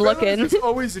where I'm looking. It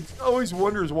always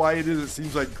wonders why it is. It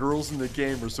seems like girls in the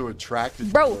game are so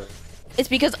attracted Bro, to her. It's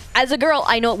because as a girl,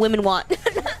 I know what women want.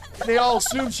 They all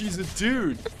assume she's a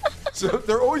dude, so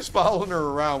they're always following her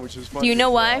around, which is funny. Do you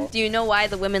know why? Do you know why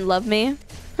the women love me?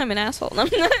 I'm an asshole.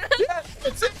 Yeah,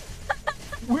 that's it.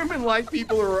 Women like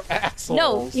people who are assholes.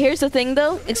 No, here's the thing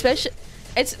though. Especially.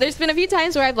 There's been a few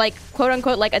times where I've like quote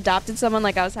unquote like adopted someone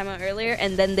like I was talking about earlier,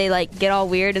 and then they like get all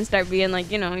weird and start being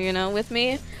like you know with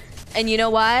me, and you know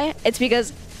why? It's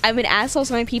because I'm an asshole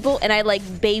to my people and I like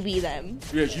baby them.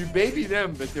 Yes, you baby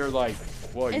them, but they're like,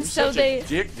 well, you're so such a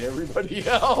dick to everybody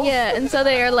else. Yeah, and so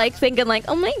they are like thinking like,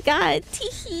 oh my god,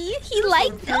 teehee, he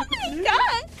liked, oh my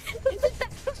god.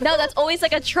 No, that's always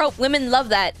like a trope. Women love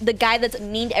that. The guy that's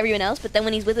mean to everyone else, but then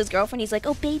when he's with his girlfriend, he's like,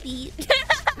 "Oh, baby."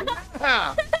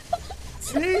 Yeah.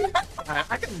 See?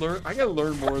 I can learn. I gotta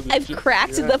learn more of this. I've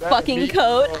cracked the fucking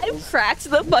code. I've cracked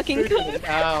the fucking code.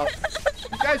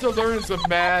 You guys are learning some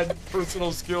mad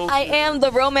personal skills. I am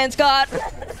the romance god.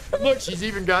 Look, she's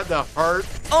even got the heart.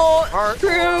 Oh, heart, true.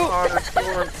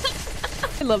 Heart.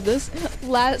 I love this.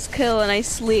 Last kill and I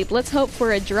sleep. Let's hope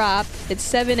for a drop. It's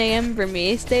 7 a.m. for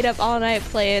me. Stayed up all night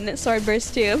playing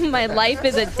Swordburst 2. My life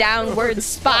is a downward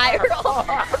spiral.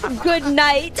 Good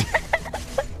night.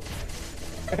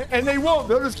 And they won't.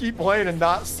 They'll just keep playing and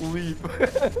not sleep.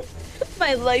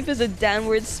 My life is a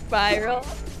downward spiral.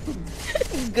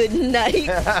 Good night.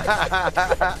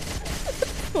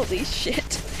 Holy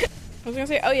shit. I was gonna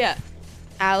say, oh yeah,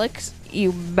 Alex,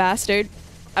 you bastard.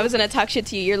 I was gonna talk shit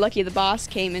to you. You're lucky the boss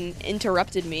came and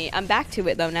interrupted me. I'm back to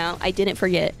it though now. I didn't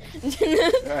forget.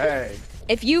 Hey.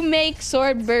 If you make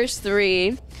Swordburst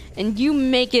 3 and you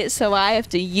make it so I have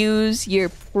to use your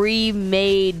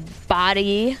pre-made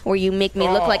body where you make me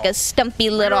look like a stumpy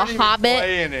little hobbit.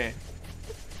 Playing it.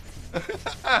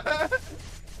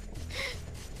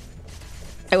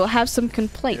 I will have some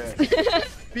complaints. Yeah.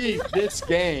 Beat this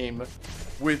game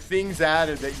with things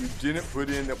added that you didn't put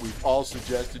in that we've all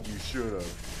suggested you should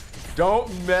have.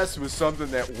 Don't mess with something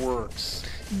that works.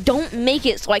 Don't make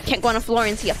it so I can't go on a floor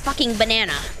and see a fucking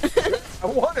banana. I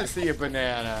want to see a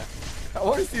banana. I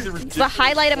want to see the ridiculous It's the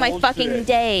highlight of my fucking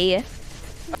day.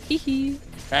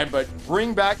 But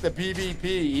bring back the PvP,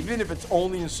 even if it's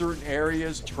only in certain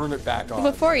areas. Turn it back on.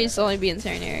 Before it used to only be in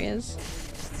certain areas.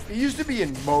 It used to be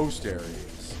in most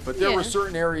areas, but there were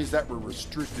certain areas that were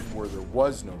restricted where there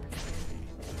was no PvP.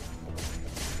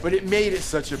 But it made it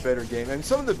such a better game, and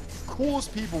some of the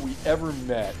coolest people we ever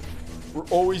met were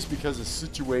always because of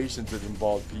situations that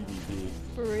involved PvP.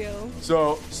 For real.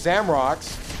 So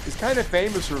Samrox is kind of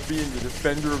famous for being the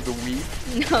defender of the weak.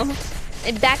 No.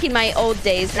 And back in my old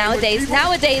days, nowadays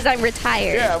I'm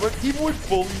retired. Yeah, but people would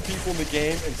bully people in the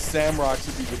game, and Samrox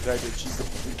would be the type that she's going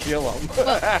to kill them.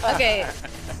 Well, okay.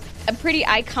 A pretty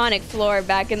iconic floor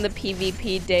back in the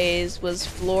PvP days was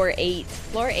floor 8.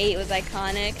 Floor 8 was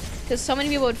iconic because so many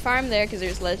people would farm there because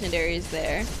there's legendaries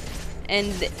there.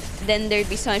 And then there'd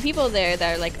be so many people there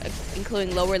that are like,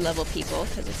 including lower level people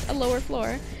because it's a lower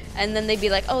floor. And then they'd be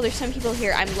like, oh, there's some people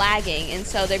here, I'm lagging. And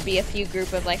so there'd be a few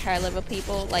group of like higher level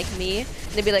people like me.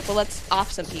 They'd be like, well, let's off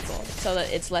some people so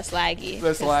that it's less laggy.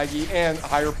 Less laggy and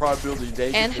higher probability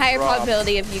they and higher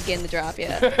probability of you getting the drop,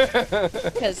 yeah.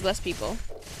 Because less people.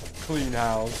 Clean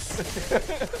house.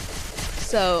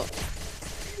 So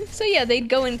yeah, they'd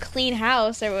go and clean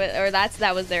house, or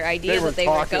that was their idea that they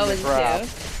were going to.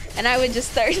 And I would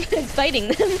just start fighting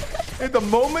them. At the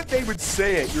moment they would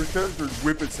say it, your character would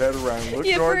whip its head around and look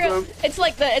towards them. It's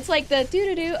like the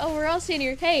doo-doo-doo, oh, we're all sitting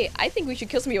here. Hey, I think we should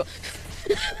kill some people.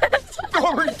 Go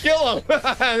over and kill them.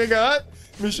 They got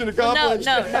mission accomplished.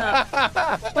 No.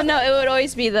 Well, no, it would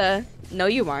always be the, no,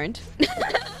 you aren't.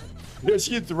 Yeah,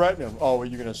 she'd threaten him. Oh, are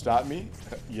you going to stop me?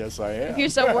 Yes, I am. If you're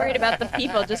so worried about the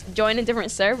people, just join a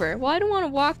different server. Well, I don't want to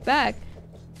walk back.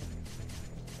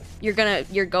 You're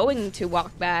going to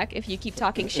walk back if you keep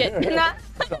talking shit.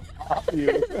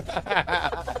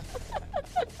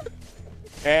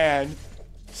 And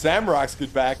Samrox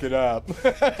could back it up.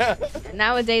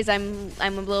 Nowadays, I'm a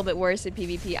little bit worse at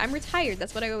PvP. I'm retired.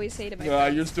 That's what I always say to my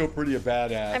friends. You're still pretty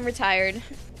bad at. I'm retired.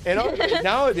 And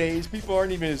nowadays, people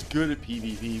aren't even as good at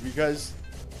PvP because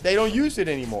they don't use it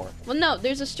anymore. Well, no,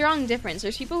 there's a strong difference.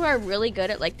 There's people who are really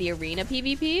good at like the arena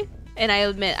PvP, and I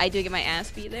admit I do get my ass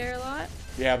beat there a lot.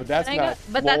 Yeah, but that's not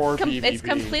floor PvP. It's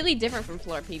completely different from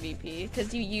floor PvP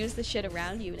because you use the shit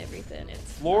around you and everything.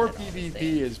 It's floor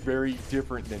PvP is very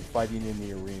different than fighting in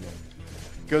the arena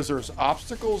because there's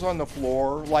obstacles on the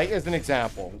floor. Like as an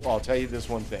example, I'll tell you this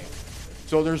one thing.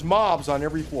 So there's mobs on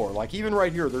every floor. Like even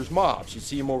right here, there's mobs. You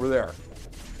see them over there.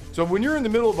 So when you're in the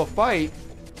middle of a fight,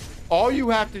 all you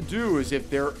have to do is if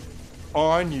they're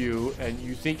on you and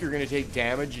you think you're going to take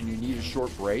damage and you need a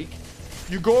short break,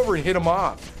 you go over and hit a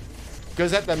mob.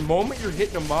 Because at the moment you're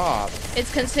hitting a mob,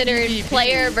 it's considered PvP.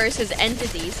 Player versus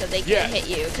entity, so they can't hit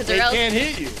you. They can't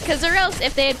hit you. Because or else,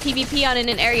 if they had PvP on in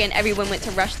an area and everyone went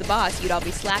to rush the boss, you'd all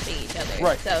be slapping each other.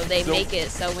 Right. So they make it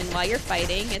so while you're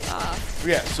fighting, it's off.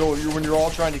 Yeah. So when you're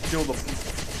all trying to kill the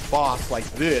boss like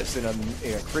this in a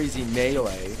crazy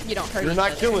melee, you don't hurt. You're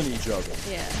not killing each other.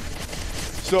 Yeah.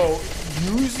 So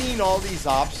using all these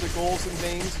obstacles and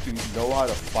things to know how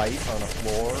to fight on a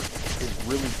floor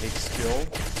really takes skill,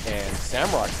 and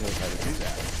Samrox knows how to do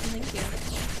that. Thank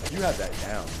you. You have that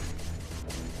down.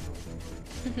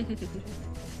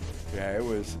 Yeah, it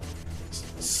was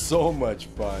So much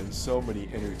fun. So many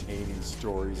entertaining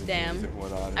stories and things that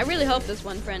went on. I really hope this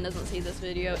one friend doesn't see this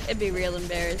video. It'd be real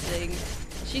embarrassing.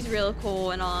 She's real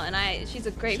cool and all, and she's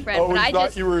a great friend. But I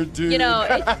thought you were a dude. You know,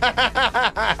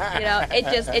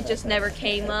 it just never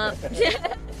came up.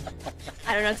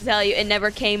 I don't know what to tell you. It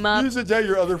never came up. You used to tell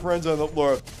your other friends on the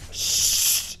floor, shh.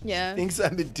 Yeah. Thinks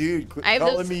I'm a dude. Quit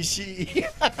calling me she.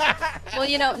 Well,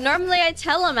 you know, normally I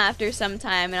tell them after some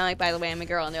time, and I'm like, by the way, I'm a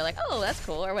girl, and they're like, oh, that's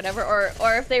cool, or whatever.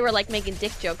 Or if they were like making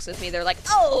dick jokes with me, they're like,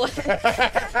 oh.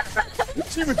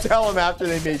 She would tell them after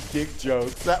they made dick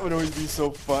jokes. That would always be so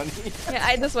funny. Yeah,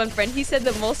 I had this one friend. He said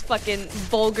the most fucking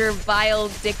vulgar, vile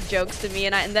dick jokes to me,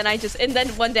 and then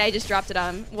one day I just dropped it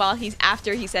on him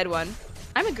after he said one.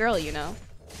 I'm a girl, you know.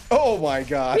 Oh my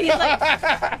god. He's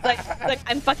like,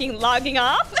 I'm fucking logging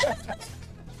off.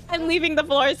 I'm leaving the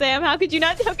floor, Sam. How could you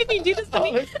do this to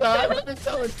me?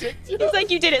 He's like,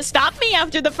 you didn't stop me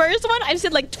after the first one? I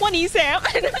said like 20, Sam.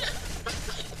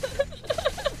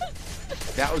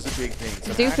 That was a big thing.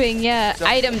 So duping, yeah.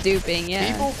 Item duping, yeah.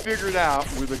 People figured out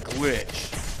with a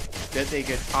glitch that they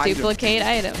could duplicate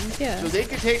items, yeah. So they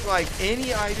could take like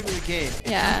any item in the game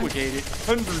and duplicate it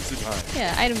hundreds of times.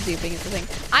 Yeah, item duping is the thing.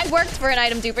 I worked for an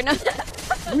item duper. No.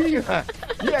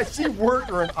 Yeah, she worked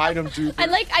for an item duper.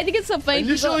 I think it's so funny.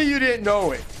 Initially, you didn't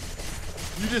know it.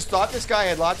 You just thought this guy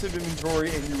had lots of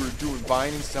inventory and you were doing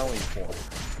buying and selling for him.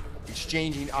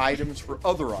 Exchanging items for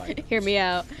other items. Hear me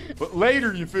out. But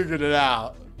later you figured it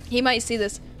out. He might see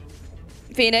this.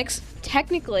 Phoenix,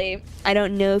 technically, I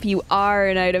don't know if you are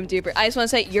an item duper. I just want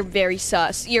to say you're very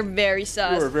sus. You're very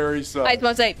sus. You are very sus. I just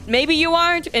want to say maybe you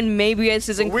aren't, and maybe this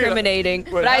is incriminating.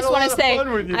 But I just want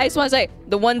to say,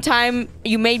 the one time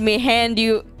you made me hand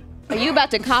you. Are you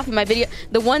about to copy my video?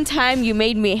 The one time you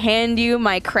made me hand you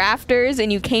my crafters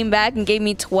and you came back and gave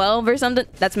me 12 or something?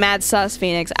 That's mad sus,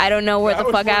 Phoenix. I don't know where the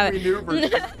fuck I...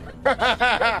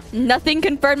 Nothing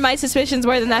confirmed my suspicions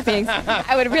more than that, Phoenix.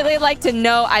 I would really like to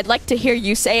know. I'd like to hear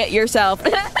you say it yourself.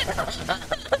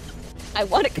 I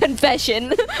want a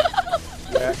confession.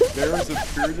 Yeah, there was a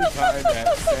period of time at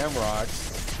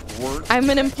Samrock's worked. I'm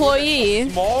an employee. A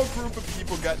small group of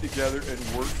people got together and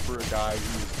worked for a guy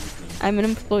who was... I'm an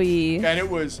employee. And it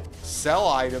was sell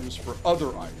items for other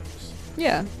items.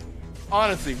 Yeah.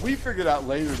 Honestly, we figured out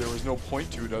later there was no point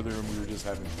to it other than we were just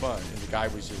having fun. And the guy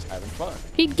was just having fun.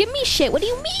 He'd give me shit. What do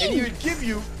you mean? And he would give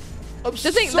you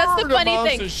absurd that's the funny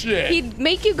thing. Of shit. He'd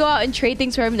make you go out and trade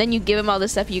things for him, and then you give him all the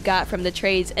stuff you got from the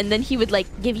trades, and then he would like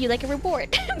give you like a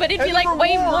reward. But it'd be like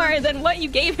way more than what you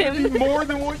gave him. More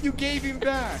than what you gave him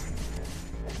back.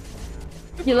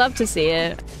 You love to see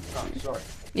it. Oh, sorry.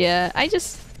 Yeah,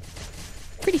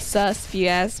 pretty sus if you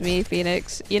ask me,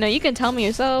 Phoenix. You know, you can tell me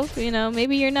yourself, you know,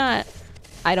 maybe you're not.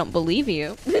 I don't believe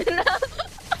you.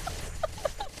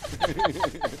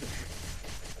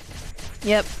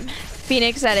 Yep.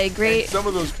 Phoenix had a great... And some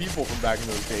of those people from back in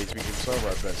those days became some of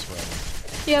our best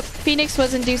friends. Yep. Phoenix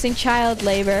was inducing child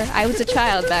labor. I was a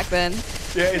child back then.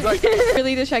 Yeah, it's like...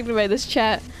 Really distracted by this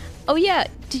chat. Oh yeah,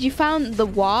 did you find the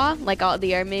Wa? Like all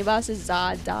the mini bosses,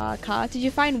 Za, Da, Ka. Did you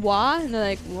find Wa? And they're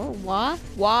like, whoa, Wa?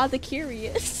 Wa the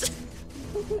Curious.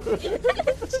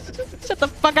 Shut the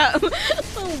fuck up.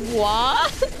 Wa?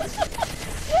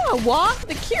 Yeah, Wa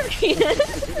the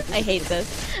Curious. I hate this.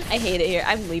 I hate it here.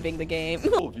 I'm leaving the game.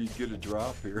 If you get a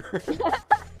drop here.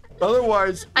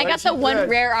 Otherwise, I got the one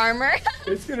rare armor.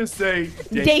 It's gonna say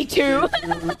day 2.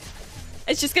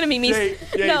 It's just gonna be me. Day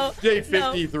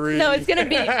 53. No, it's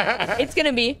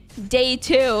gonna be day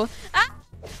 2. Ah.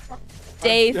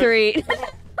 Day 3.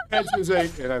 That's gonna say,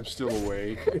 and I'm still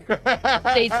awake.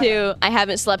 Day 2. I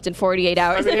haven't slept in 48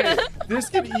 hours. I mean, this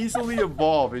could easily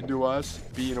evolve into us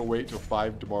being awake till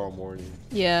 5 tomorrow morning.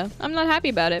 Yeah, I'm not happy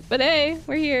about it, but hey,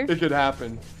 we're here. It could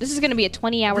happen. This is gonna be a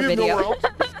 20-hour video.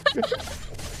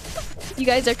 You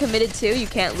guys are committed too. You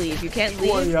can't leave. You can't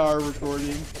leave. 20-hour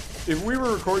recording. If we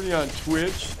were recording on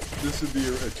Twitch, this would be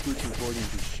a Twitch recording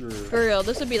for sure. For real,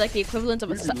 this would be like the equivalent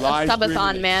of a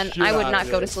subathon, man. I would not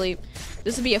go to sleep.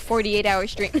 This would be a 48-hour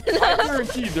stream. I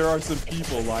guarantee there are some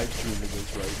people live streaming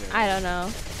this right now. I don't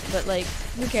know, but like,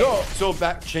 who cares? So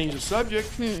change the subject.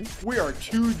 We are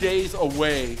 2 days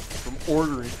away from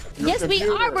ordering your computer.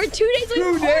 We are. We're 2 days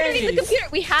away from ordering the computer.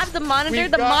 We have the monitor.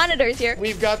 The monitor's here.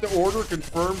 We've got the order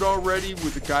confirmed already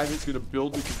with the guy that's going to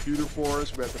build the computer for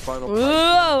us. We have the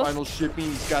final shipping.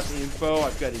 He's got the info.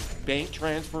 I've got his bank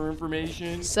transfer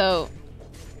information. So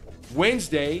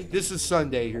Wednesday, this is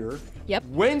Sunday here. Yep.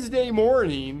 Wednesday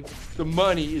morning, the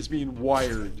money is being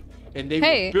wired. And they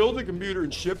will build the computer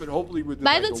and ship it hopefully within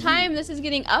by the time this is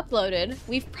getting uploaded,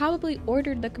 we've probably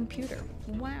ordered the computer.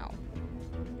 Wow.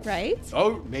 Right?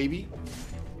 Oh, maybe.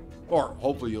 Or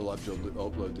hopefully you'll have to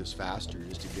upload this faster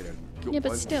just to get a. Yeah,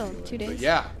 but still, 2 days. But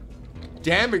yeah,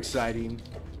 damn exciting.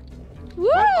 Woo!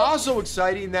 But also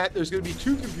exciting that there's going to be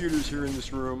 2 computers here in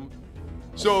this room.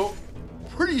 So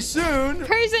pretty soon,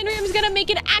 Person Room's gonna make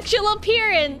an actual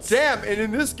appearance. Damn, and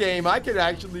in this game, I could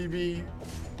actually be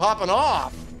popping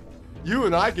off. You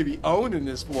and I could be owning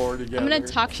this floor together. I'm gonna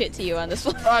talk shit to you on this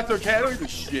floor. That's okay. I don't give a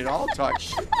shit. I'll talk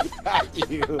shit back to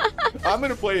you. I'm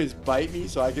gonna play as bite me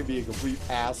so I can be a complete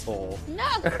asshole. No.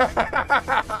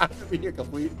 Be a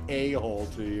complete a-hole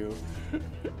to you.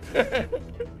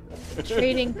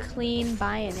 Trading clean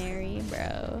binary,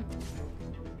 bro.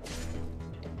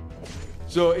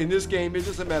 So in this game, it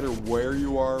doesn't matter where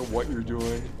you are, what you're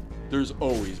doing. There's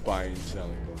always buying and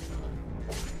selling going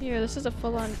on. Here, this is a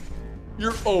full-on.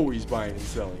 You're always buying and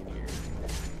selling here.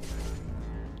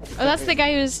 Oh, that's the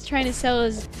guy who was trying to sell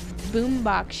his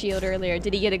boombox shield earlier.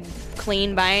 Did he get a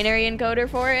clean binary encoder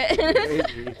for it?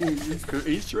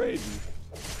 He's trading.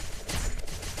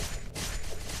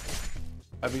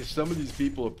 I mean, some of these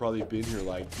people have probably been here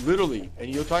like literally,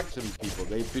 and you'll talk to some of these people.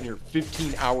 They've been here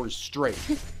 15 hours straight,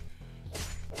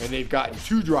 and they've gotten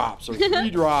 2 drops or 3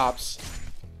 drops.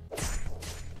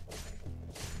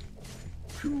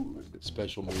 Whew,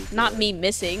 special move. Not me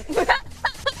missing.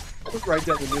 Look right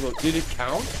down the middle. Did it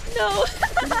count? No.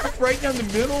 Right down the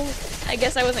middle? I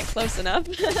guess I wasn't close enough.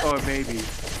 Oh, maybe.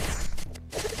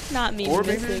 Not me or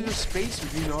missing. maybe there's space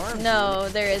between arms. No,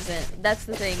 there isn't. That's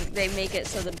the thing. They make it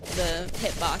so the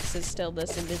hitbox is still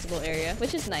this invisible area,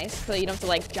 which is nice. So you don't have to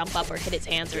like jump up or hit its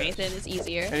hands or anything. It's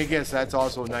easier. And I guess that's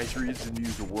also a nice reason to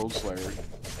use the World Slayer.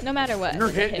 No matter what. You're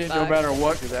hitting it no matter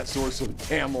what because that sword's so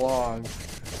damn long.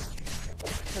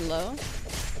 Hello?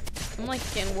 I'm like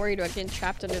getting worried about getting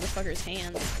trapped under the fucker's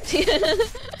hands.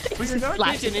 But you're not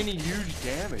taking any huge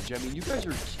damage. I mean, you guys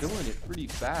are killing it pretty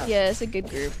fast. Yeah, it's a good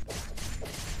group.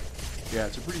 Yeah,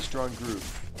 it's a pretty strong group.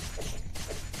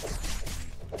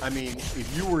 I mean,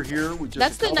 if you were here with just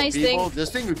That's a couple the nice people, thing.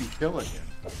 this thing would be killing you.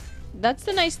 That's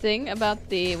the nice thing about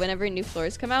whenever new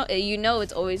floors come out, you know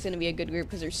it's always going to be a good group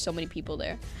because there's so many people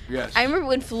there. Yes. I remember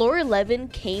when floor 11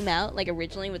 came out, like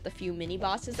originally with the few mini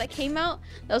bosses that came out,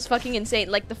 that was fucking insane.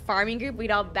 Like the farming group,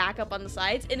 we'd all back up on the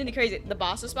sides, and it'd be crazy. The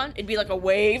bosses spawn, it'd be like a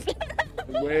wave.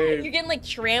 Wave. You're getting like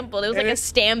trampled. It was like a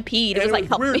stampede. It was like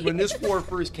weird when this floor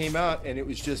first came out and it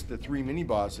was just the 3 mini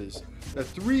bosses. The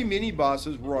 3 mini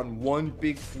bosses were on one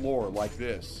big floor like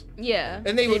this. Yeah.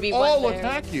 And they would all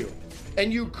attack you.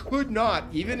 And you could not,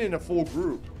 even in a full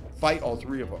group, fight all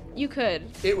 3 of them. You could.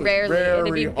 It was rarely.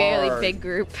 It'd be hard, barely big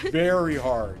group. Very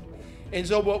hard. And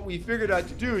so what we figured out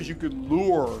to do is you could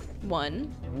lure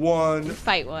one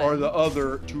fight one or the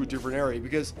other to a different area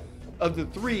because of the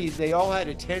 3, they all had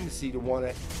a tendency to want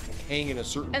to hang in a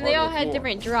certain and part they all of the had floor.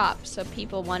 Different drops, so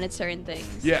people wanted certain things.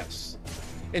 Yes.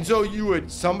 And so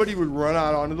somebody would run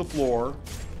out onto the floor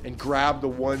and grab the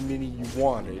 1 mini you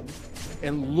wanted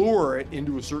and lure it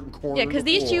into a certain corner. Yeah, because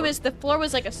the issue is the floor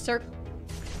was like a circle,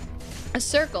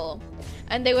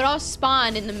 and they would all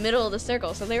spawn in the middle of the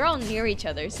circle, so they were all near each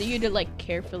other. So you had to like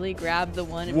carefully grab the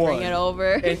one and bring it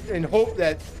over, and hope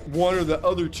that one or the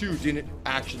other 2 didn't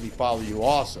actually follow you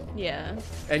also. Yeah.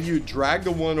 And you'd drag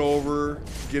the one over,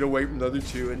 get away from the other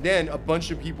 2, and then a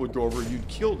bunch of people would go over and you'd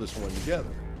kill this one together.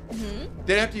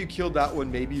 Then after you killed that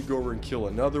one, maybe you'd go over and kill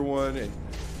another one, and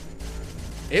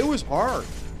it was hard.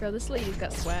 Bro, this lady's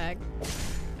got swag.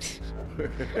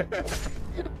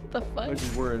 What the fuck? I'm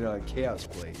just wearing a Chaos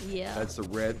Blade. Yeah. That's the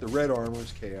red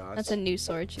armor's Chaos. That's a new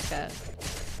sword she's got.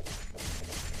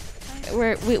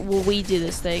 We do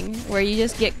this thing where you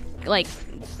just get like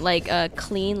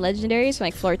clean legendaries from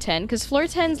like floor 10, because floor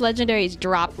 10's legendaries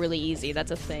drop really easy.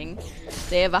 That's a thing.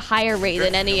 They have a higher rate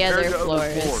than any other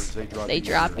floors. They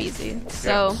drop easy.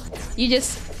 So you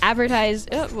just advertise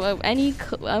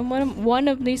one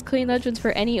of these clean legends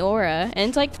for any aura, and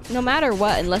it's like no matter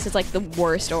what, unless it's like the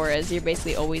worst auras, you're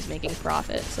basically always making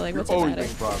profit. So like, what's it matter?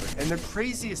 Making profit. And the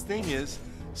craziest thing is,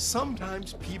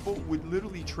 sometimes people would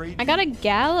literally trade. I got a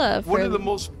gala for one of the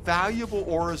most valuable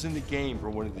auras in the game for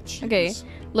one of the cheapest.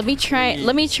 Okay, let me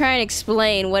try and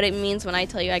explain what it means when I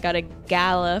tell you I got a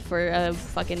gala for a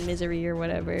fucking misery or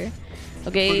whatever.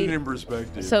 Okay. Put it in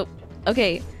perspective.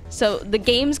 So the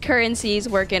game's currencies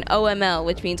work in OML,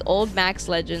 which means old max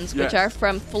legends, which are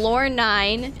from floor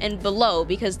 9 and below,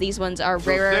 because these ones are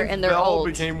rarer and they're old.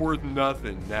 Became worth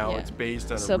nothing. Now it's based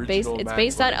on original it's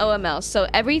based on OML. So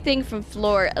everything from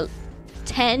floor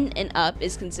 10 and up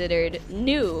is considered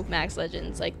new max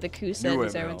legends, like the Kusa and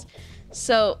these other ones.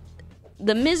 So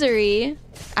the Misery,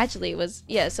 actually it was,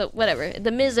 yeah, so whatever.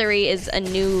 The Misery is a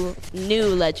new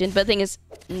legend, but the thing is,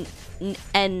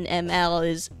 NML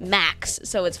is max,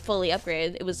 so it's fully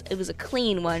upgraded. It was a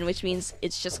clean one, which means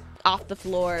it's just off the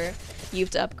floor. You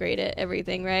have to upgrade it,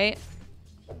 everything, right?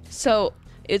 So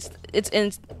it's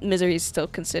in Misery is still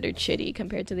considered shitty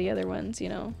compared to the other ones, you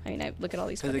know. I mean, I look at all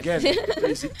these. And again,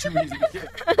 it's too easy to get.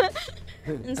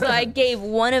 And so I gave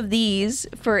one of these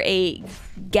for a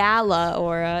Gala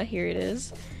aura. Here it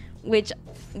is, which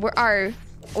are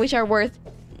worth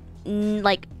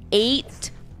like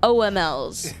 8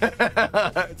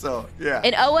 OMLs. So yeah.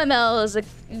 An OML is a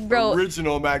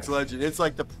original Max Legend. It's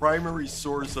like the primary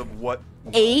source of what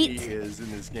 8 is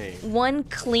in this game. One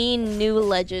clean new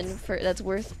legend that's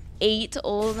worth 8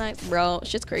 old Max. Bro,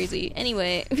 shit's crazy.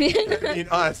 Anyway. I mean,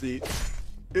 honestly,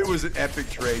 it was an epic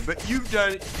trade, but you've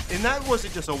done, and that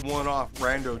wasn't just a one-off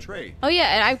rando trade. Oh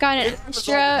yeah, and I've got an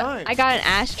Astra. I got an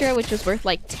Astra, which was worth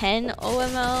like 10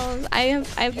 OMLs. I have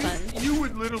fun. You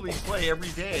would literally play every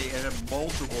day and have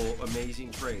multiple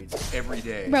amazing trades every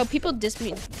day. Bro, people diss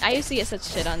me. I used to get such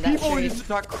shit on that. People trade. used to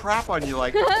talk crap on you,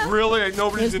 like, really? Like,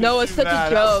 nobody's gonna do it's such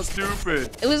that. a joke. That's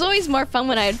stupid. It was always more fun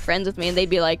when I had friends with me, and they'd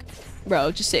be like,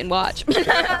 "Bro, just sit and watch."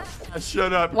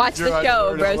 Shut up. Watch the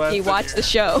show, broski. Watch the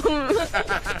show.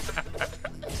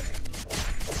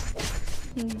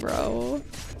 Bro.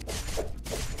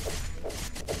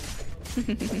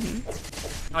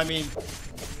 I mean,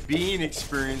 being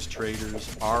experienced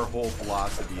traders, our whole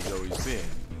philosophy has always been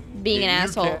being an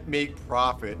asshole. If you can't make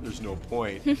profit, there's no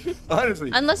point.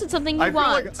 Honestly. Unless it's something you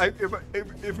want. I feel like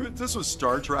if this was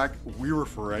Star Trek, we were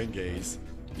Ferengis.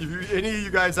 If any of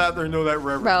you guys out there know that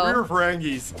reference, we were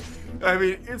Ferengis. I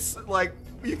mean, it's like,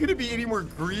 you couldn't be any more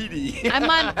greedy.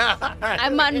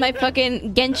 I'm on my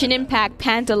fucking Genshin Impact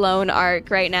Pantalone arc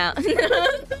right now.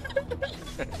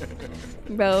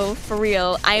 Bro, for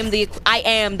real. I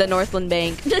am the Northland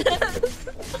Bank. What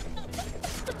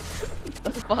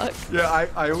the fuck? Yeah,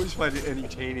 I always find it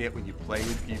entertaining when you play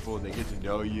with people and they get to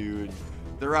know you and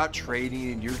they're out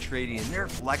trading and you're trading and they're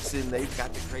flexing, they've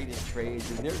got the greatest trades,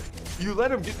 and you let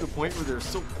them get to the point where they're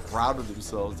so proud of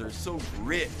themselves, they're so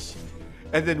rich.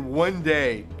 And then one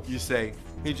day you say,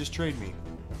 hey, just trade me.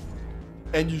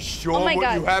 And you show them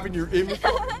what you have in your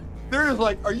inventory. They're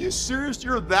like, are you serious?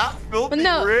 You're that filthy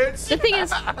rich? The thing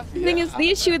is, the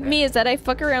issue with me is that I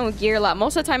fuck around with gear a lot.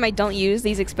 Most of the time, I don't use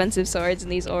these expensive swords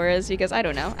and these auras because I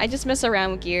don't know. I just mess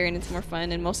around with gear and it's more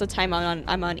fun. And most of the time,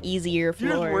 I'm on easier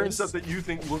floors. You're just wearing stuff that you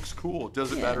think looks cool. It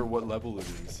doesn't matter what level it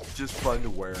is. It's just fun to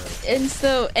wear.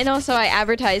 And also, I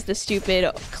advertise the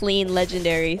stupid clean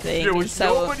legendary thing. Yeah, with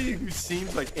nobody who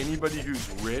seems like anybody who's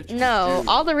rich. No,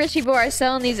 all the rich people are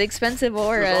selling these expensive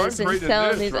auras and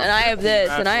selling these, and I have this,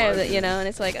 and I have that. You know, and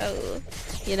it's like, oh,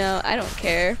 you know, I don't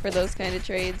care for those kind of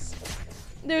trades.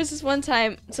 There was this one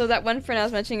time, so that one friend I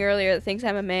was mentioning earlier that thinks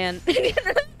I'm a man.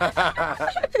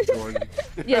 Jordan.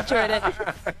 Yeah, Jordan.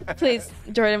 Please,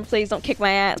 Jordan, please don't kick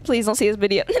my ass. Please don't see this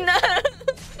video.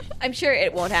 I'm sure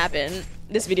it won't happen.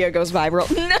 This video goes viral.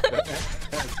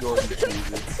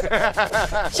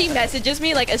 She messages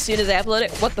me like as soon as I upload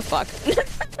it. What the fuck?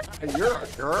 You're a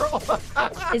girl?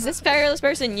 Is this FeatherLes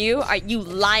person you? Are you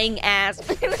lying ass?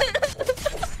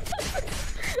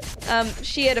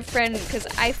 She had a friend because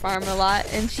I farm a lot,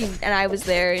 and I was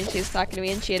there, and she was talking to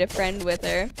me, and she had a friend with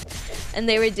her, and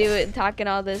they were talking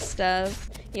all this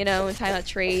stuff, you know, and talking about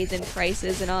trades and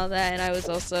prices and all that, and I was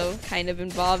also kind of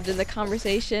involved in the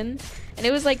conversation, and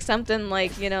it was like something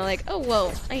like, you know, like, oh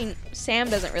well, I mean, Sam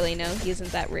doesn't really know, he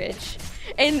isn't that rich.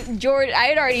 And Jordan, I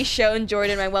had already shown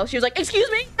Jordan my wealth. She was like, excuse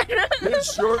me?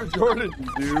 Jordan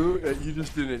knew that you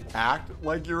just didn't act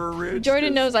like you were rich.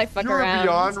 Jordan knows I fuck around. You were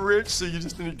beyond rich, so you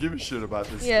just didn't give a shit about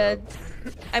this stuff.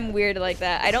 I'm weird like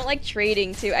that. I don't like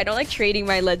trading, too. I don't like trading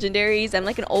my legendaries. I'm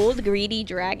like an old, greedy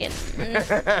dragon.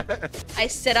 I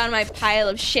sit on my pile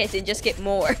of shit and just get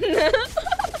more.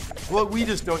 Well, we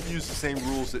just don't use the same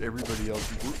rules that everybody else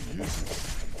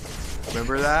uses.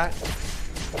 Remember that?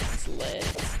 It's lit.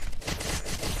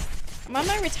 I'm on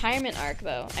my retirement arc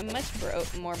though. I'm much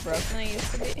more broke than I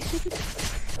used to be.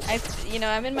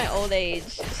 I'm in my old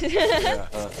age.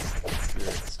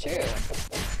 It's true.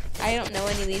 I don't know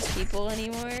any of these people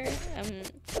anymore. Hey,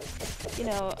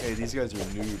 these guys are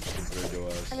noobs compared to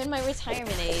us. I'm in my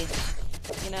retirement age.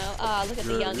 You know? Look at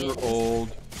the youngins. You're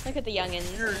old. Look at the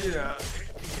youngins. You're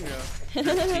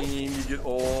 15, you get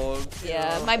old.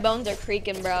 Yeah, my bones are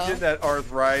creaking, bro. You get that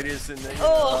arthritis in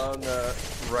on the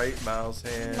right mouse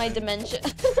hand. My dementia.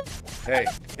 Hey,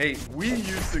 we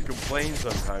used to complain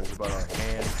sometimes about our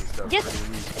hands and stuff. Yes. When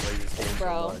we used to play this game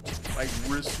bro. So much. My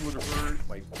wrist would have hurt.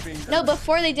 My fingers. No,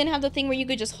 before they didn't have the thing where you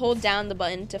could just hold down the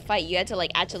button to fight. You had to like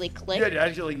actually click. You had to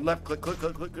actually left click, click,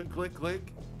 click, click, click, click, click.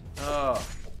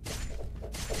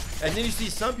 And then you see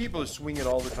some people swing it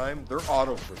all the time. They're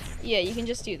auto clicking. Yeah, you can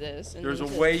just do this. And there's a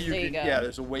way you can. Yeah,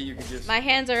 there's a way you can just. My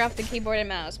hands are off the keyboard and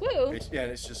mouse. Woo. Yeah,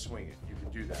 and it's just swing it. You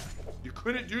can do that. You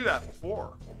couldn't do that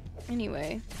before.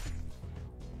 Anyway.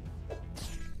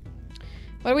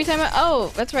 What are we talking about?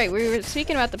 Oh, that's right. We were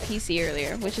speaking about the PC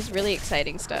earlier, which is really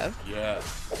exciting stuff. Yeah.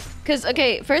 Because,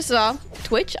 okay, first of all,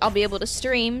 Twitch, I'll be able to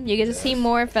stream. You get to see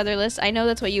more FeatherLes. I know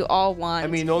that's what you all want. I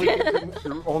mean,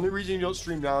 the only reason you don't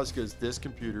stream now is because this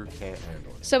computer can't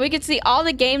handle it. So we could see all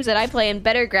the games that I play in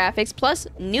better graphics, plus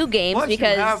new games, plus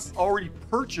because... you have already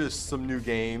purchased some new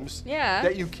games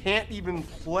that you can't even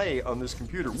play on this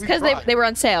computer. Because they were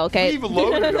on sale, okay? We've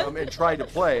loaded them and tried to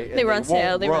play, and they were on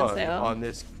sale. They were on sale on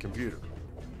this computer.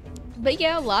 But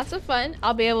yeah, lots of fun.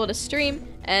 I'll be able to stream,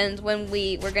 and when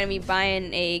we're gonna be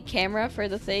buying a camera for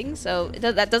the thing, so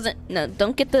that doesn't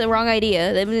don't get the wrong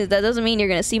idea. That doesn't mean you're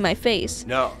gonna see my face.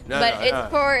 No, but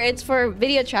it's for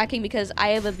video tracking because I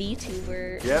have a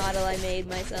VTuber model I made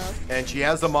myself. And she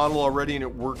has the model already, and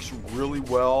it works really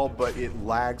well, but it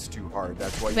lags too hard.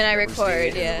 That's why when I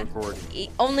record,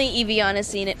 only Evian has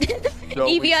seen it. So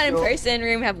Evian and person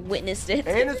room have witnessed it.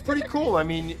 And it's pretty cool. I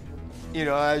mean. You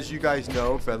know, as you guys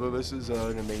know, FeatherLes is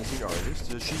an amazing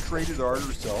artist. She created the art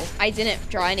herself. I didn't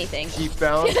draw anything. She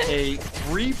found a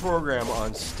free program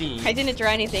on Steam. I didn't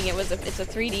draw anything. It's a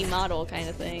 3D model kind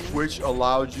of thing. Which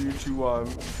allowed you to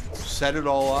set it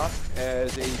all up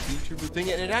as a VTuber thing,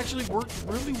 and it actually worked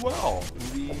really well.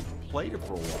 We played it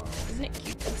for a while. Isn't it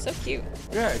cute? It's so cute.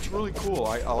 Yeah, it's really cool.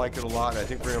 I like it a lot. I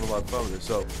think we're gonna have a lot of fun with it.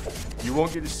 So you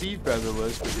won't get to see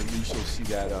FeatherLes, but at least you'll see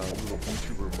that little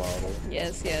VTuber model.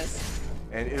 Yes, yes.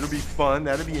 And it'll be fun.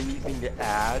 That'll be a neat thing to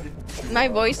add. My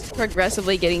voice is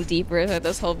progressively getting deeper with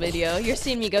this whole video. You're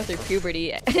seeing me go through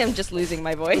puberty. I'm just losing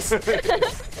my voice.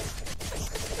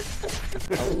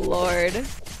 Oh, Lord.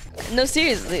 No,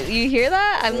 seriously. You hear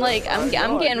that? I'm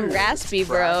getting raspy,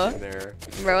 bro.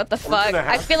 Bro, what the fuck?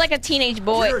 I feel like a teenage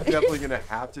boy. We're definitely going to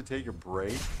have to take a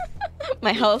break.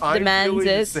 My health demands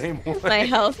it. My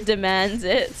health demands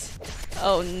it.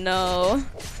 Oh, no.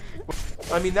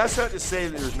 I mean, that's not to say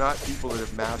that there's not people that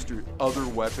have mastered other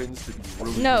weapons to be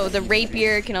really No, the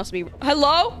rapier can also be...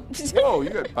 Hello? Whoa,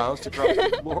 you got bounced across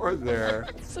the floor there.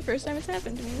 It's the first time it's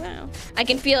happened to me, wow. I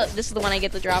can feel it. This is the one I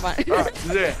get the drop on.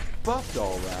 Buffed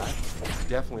all that.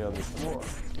 Definitely on the floor.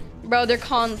 Bro, they're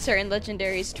calling certain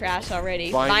legendaries trash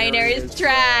already. Binary is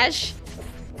trash.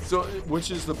 So,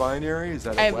 which is the binary? Is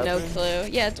that I have no clue.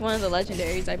 Yeah, it's one of the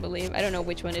legendaries, I believe. I don't know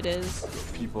which one it is.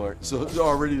 People are... So,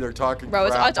 already they're talking Bro,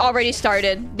 it's already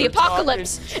started. The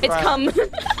apocalypse. It's come.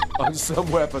 On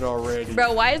some weapon already.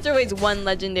 Bro, why is there always one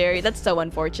legendary? That's so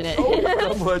unfortunate.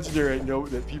 Oh, some legendary I know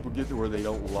that people get to where they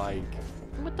don't like.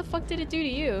 What the fuck did it do to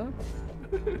you?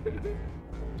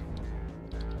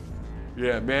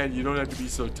 Yeah, man, you don't have to be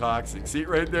so toxic. See it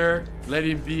right there? Let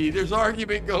him be. There's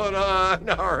argument going on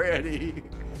already.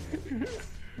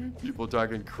 People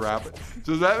talking crap.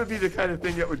 So that would be the kind of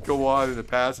thing that would go on in the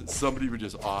past, that somebody would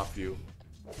just off you.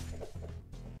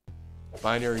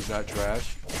 Binary's not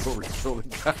trash. But we're killing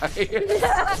the guy.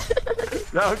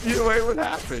 That would be the way it would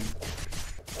happen.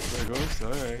 There goes.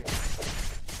 Alright.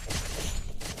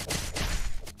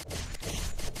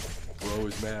 Bro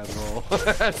is mad and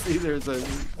all. See, there's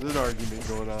an argument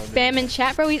going on. Spam in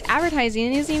chat, bro. He's advertising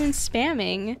and he isn't even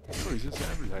spamming. No, he's just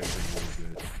advertising a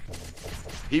little bit.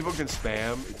 People can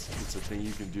spam. It's a thing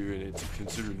you can do, and it's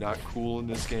considered not cool in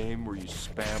this game where you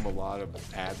spam a lot of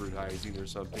advertising or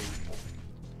something.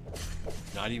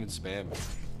 Not even spamming.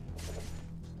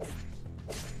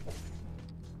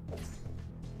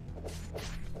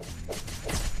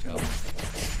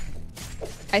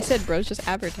 I said bro's just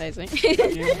advertising.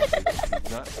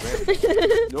 It's not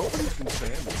spamming. Nobody's been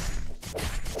spamming.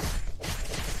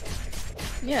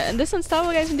 Yeah, and this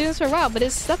Unstoppable guy's been doing this for a while, but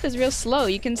his stuff is real slow.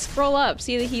 You can scroll up,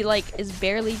 see that he like is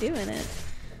barely doing it.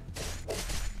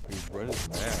 He's running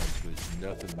some ads, but it's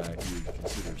nothing that you would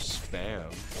consider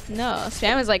spam. No,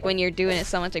 spam is like when you're doing it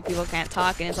so much like people can't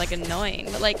talk and it's like annoying.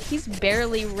 But like he's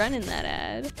barely running that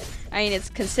ad. I mean,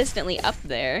 it's consistently up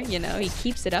there, you know. He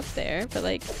keeps it up there, but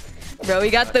like, bro,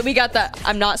 we got the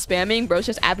I'm not spamming. Bro's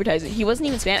just advertising. He wasn't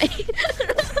even spamming.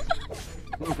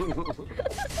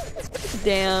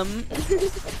 Damn.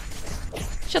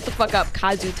 Shut the fuck up,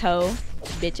 Kazuto,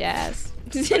 bitch ass.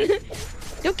 You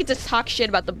don't get to talk shit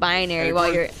about the binary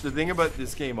while you're... The thing about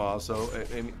this game also,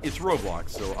 and it's Roblox,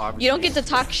 so obviously... You don't get to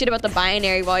talk shit about the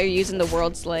binary while you're using the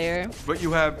World Slayer. But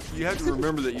you have to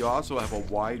remember that you also have a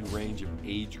wide range of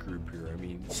age group here. I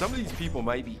mean, Some of these people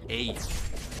might be 8.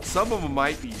 Some of them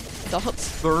might be adults.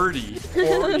 30,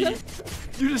 40.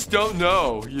 You just don't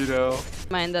know, you know.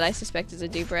 Mine that I suspect is a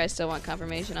duper. I still want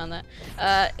confirmation on that.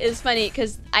 It's funny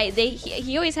because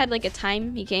he always had like a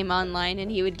time he came online and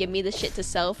he would give me the shit to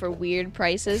sell for weird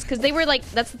prices because they were like,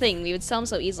 that's the thing, we would sell them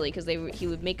so easily because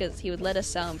he would let us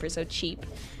sell them for so cheap,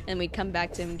 and we'd come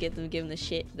back to him and give him the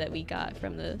shit that we got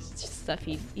from the stuff.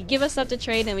 He'd give us stuff to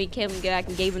trade and we'd come back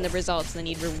and gave him the results, and then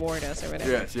he'd reward us or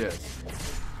whatever. Yes.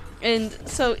 And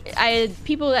so I had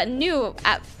people that knew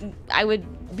I would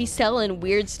be selling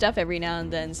weird stuff every now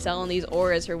and then, selling these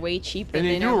auras for way cheaper. And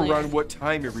they knew around what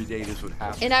time every day this would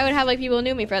happen. And I would have like people who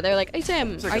knew me for that. They're like, hey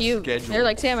Sam, like are you? schedule. They're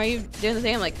like, Sam, are you doing the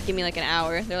thing? I'm like, give me like an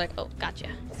hour. They're like, oh, gotcha.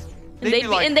 And they'd be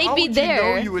like, they'd how be would there.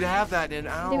 You know you would have that in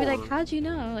an hour. They'd be like, how'd you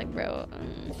know? I'm like, bro.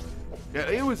 Yeah,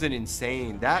 it was an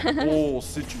insane. That whole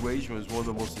situation was one of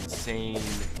the most insane.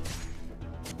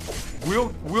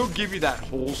 We'll give you that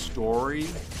whole story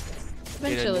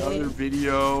Eventually. in another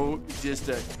video just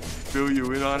to fill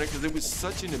you in on it, because it was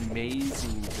such an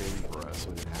amazing thing for us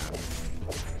when it happened.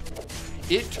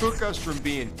 It took us from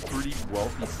being pretty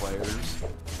wealthy players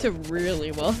to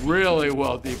really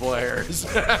wealthy players.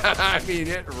 I mean,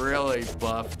 it really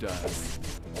buffed us.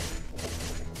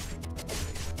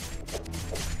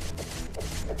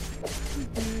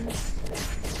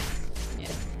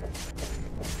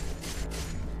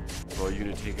 So are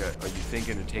you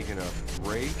thinking of taking a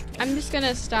break? I'm just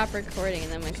gonna stop recording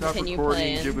and then we'll continue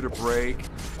playing. Give it a break.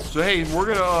 So hey,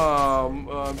 we're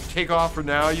gonna take off for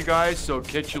now, you guys. So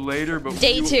catch you later. But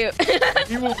Day 2.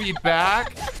 We will be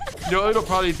back. You know, it'll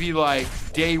probably be like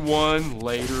day 1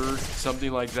 later,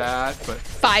 something like that. But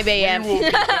 5 a.m. We will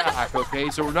be back. Okay,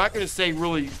 so we're not gonna say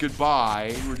really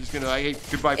goodbye. We're just gonna hey,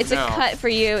 goodbye for now. It's a cut for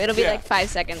you. It'll be like 5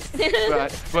 seconds.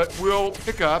 but we'll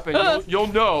pick up and you'll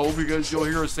know, because you'll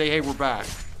hear us say, hey, we're back.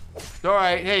 All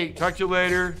right. Hey, talk to you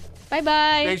later. Bye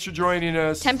bye. Thanks for joining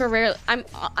us. Temporarily.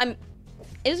 It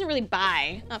isn't really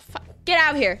bye. Oh, fuck. Get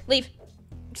out of here. Leave.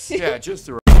 Yeah, just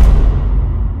the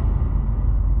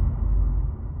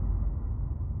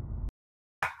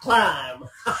climb.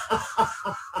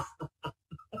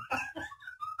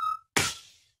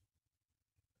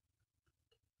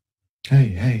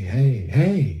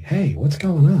 Hey, what's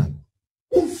going on?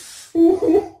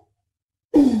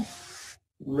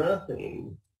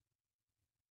 Nothing.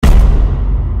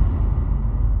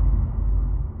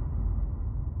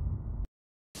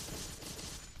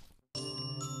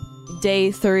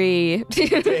 Day 3.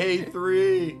 Day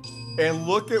 3. And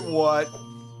look at what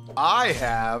I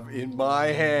have in my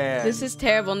hand. This is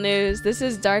terrible news. This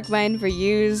is Darkmind for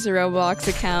You's Roblox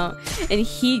account, and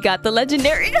he got the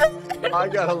legendary. I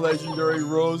got a legendary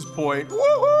Rose Point.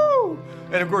 Woohoo!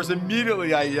 And of course,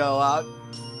 immediately I yell out,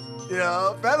 you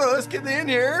know, FeatherLes, get in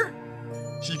here.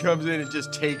 She comes in and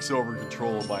just takes over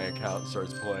control of my account and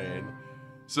starts playing.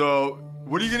 So,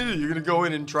 what are you gonna do? You're gonna go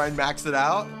in and try and max it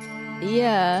out?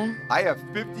 Yeah. I have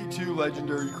 52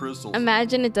 legendary crystals.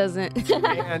 Imagine it doesn't.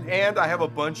 and I have a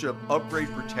bunch of upgrade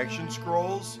protection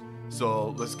scrolls. So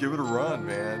let's give it a run,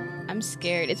 man. I'm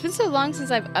scared. It's been so long since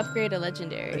I've upgraded a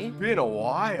legendary. It's been a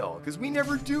while, because we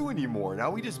never do anymore. Now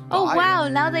we just buy Oh, wow.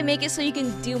 them. Now they make it so you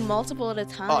can do multiple at a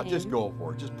time. Oh, just go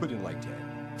for it. Just put in like 10.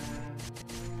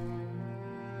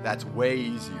 That's way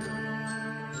easier.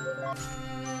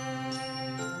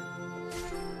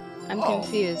 I'm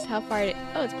confused. How far did it...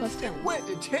 Oh, it's plus 10. It went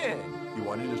to 10. You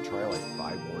want to just try like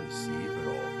 5 more to see if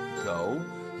it'll go?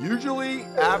 Usually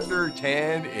after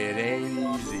 10, it ain't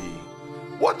easy.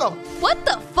 What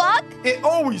the fuck? It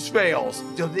always fails.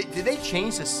 Did they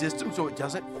change the system so it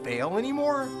doesn't fail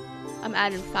anymore? I'm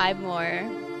adding 5 more.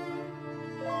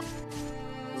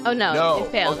 Oh no,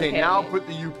 it failed. Okay, now put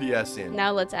the UPS in.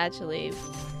 Now let's actually...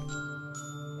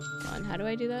 Hold on, how do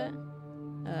I do that?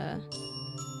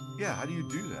 Yeah, how do you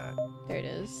do that? There it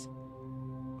is.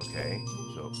 Okay,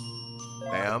 so,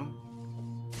 bam.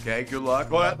 Okay, good luck.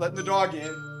 Oh, letting the dog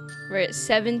in. We're at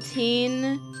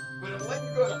 17. But it let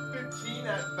you go to 15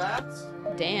 at bats?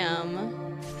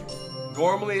 Damn.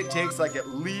 Normally it takes like at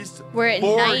least We're at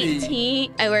 40.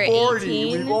 19. We're at 40.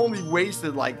 18. We've only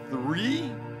wasted like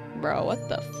 3. Bro, what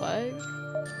the fuck?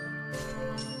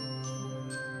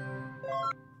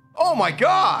 Oh my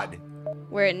god!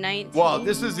 We're at 19. Well,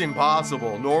 this is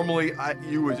impossible. Normally,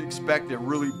 you would expect to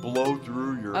really blow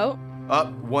through your... Oh.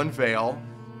 Up, 1 fail.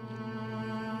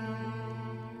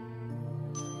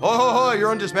 Oh, you're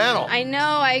on dismantle. I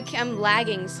know, I'm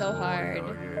lagging so hard.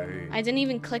 Okay. I didn't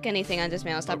even click anything on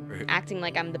dismantle. Stop acting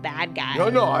like I'm the bad guy.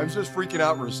 No, I was just freaking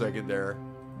out for a second there.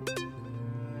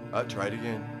 Try it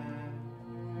again.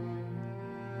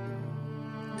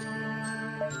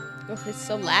 Oh, it's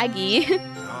so laggy.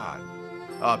 God.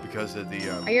 Because of the...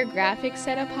 Are your graphics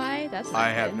set up high? That's not I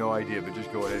have good. no idea, but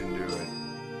just go ahead and do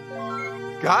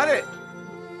it. Got it!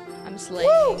 I'm slaying.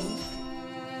 Woo!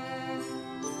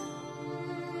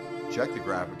 Check the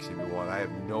graphics if you want. I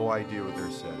have no idea what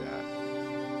they're set at.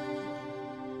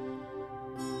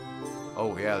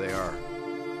 Oh, yeah, they are.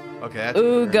 Okay, that's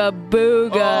Ooga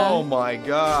booga. Oh my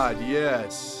god,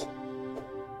 yes.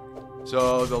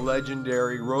 So, the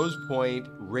legendary Rose Point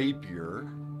Rapier.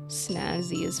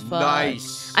 Snazzy as fuck.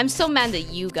 Nice. I'm so mad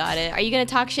that you got it. Are you gonna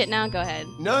talk shit now? Go ahead.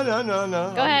 No.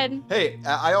 Go ahead. Hey,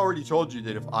 I already told you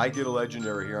that if I get a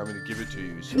legendary here, I'm going to give it to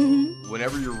you. So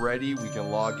whenever you're ready, we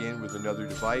can log in with another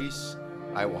device.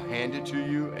 I will hand it to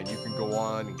you, and you can go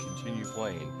on and continue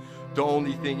playing. The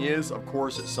only thing is, of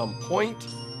course, at some point,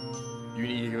 you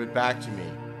need to give it back to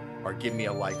me or give me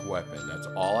a like weapon. That's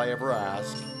all I ever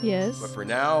ask. Yes. But for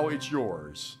now, it's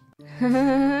yours.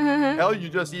 Hell, you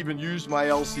just even used my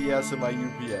LCS and my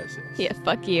UPSs. Yeah,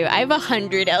 fuck you. I have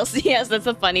 100 LCS. That's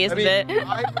the funniest bit.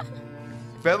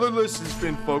 FeatherLes has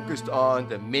been focused on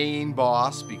the main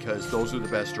boss because those are the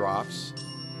best drops.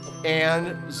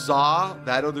 And Za,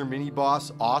 that other mini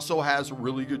boss, also has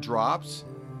really good drops.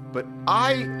 But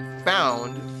I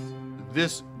found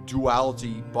this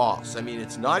duality boss. I mean,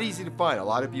 it's not easy to find. A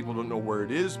lot of people don't know where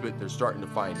it is, but they're starting to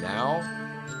find now.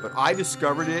 But I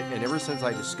discovered it, and ever since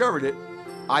I discovered it,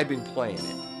 I've been playing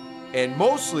it. And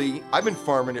mostly, I've been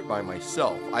farming it by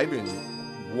myself. I've been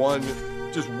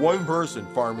just one person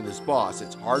farming this boss.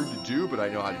 It's hard to do, but I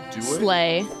know how to do it.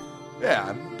 Slay. Yeah,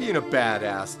 I'm being a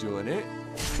badass doing it.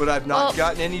 But I've not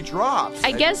gotten any drops.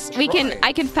 I guess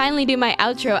I can finally do my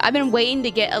outro. I've been waiting to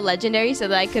get a legendary so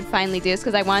that I could finally do this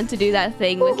because I wanted to do that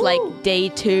thing with like day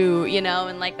 2, you know,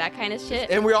 and like that kind of shit.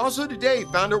 And we also today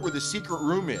found out where the secret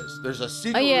room is. There's a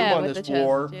secret room on this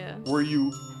floor where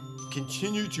you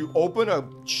continue to open a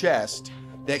chest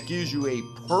that gives you a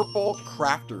purple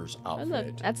crafter's outfit. Oh,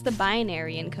 look, that's the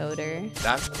binary encoder.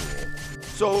 That's cool.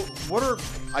 So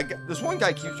this one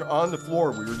guy keeps on the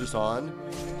floor we were just on.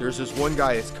 There's this one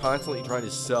guy that's constantly trying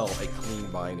to sell a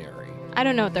clean binary. I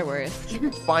don't know what they're worth.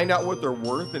 Find out what they're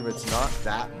worth, and if it's not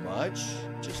that much,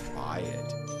 just buy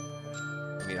it.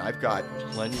 I mean, I've got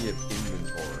plenty of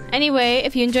inventory. Anyway,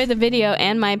 if you enjoyed the video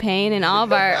and my pain and all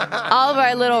of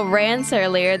our little rants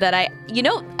earlier that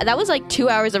that was like 2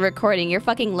 hours of recording. You're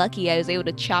fucking lucky I was able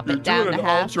to chop it down to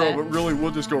half. You're doing an outro, but really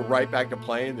we'll just go right back to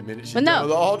playing the minute she's done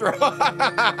with the outro.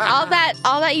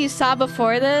 all that you saw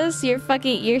before this,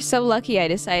 you're so lucky I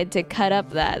decided to cut up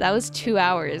that. That was 2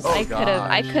 hours. I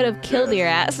could have killed your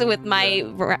ass with my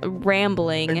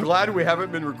rambling. I'm glad we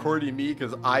haven't been recording me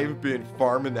because I've been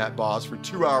farming that boss for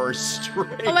 2 hours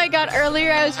straight. Oh my god,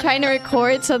 earlier I was trying to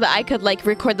record so that I could like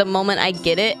record the moment I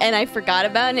get it, and I forgot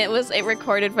about it. It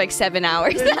recorded for like 7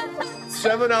 hours.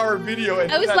 7-hour video,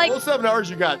 and I was like, whole 7 hours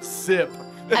you got sip.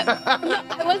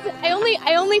 I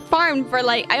only farmed for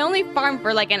like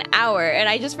an hour, and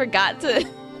I just forgot to.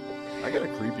 I got a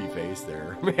creepy face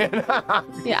there, man.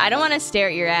 Yeah, I don't want to stare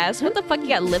at your ass. What the fuck? You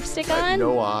got lipstick on?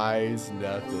 No eyes,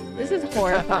 nothing. Man. This is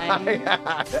horrifying.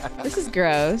 This is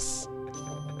gross.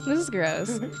 This is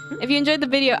gross. If you enjoyed the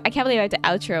video, I can't believe I have to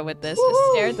outro with this.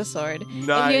 Just stare at the sword.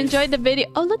 Nice. If you enjoyed the video,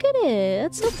 oh look at it,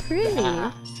 that's so pretty.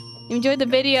 If you enjoyed the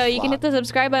video, you can hit the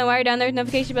subscribe button while you're down there with the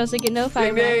notification bell so you get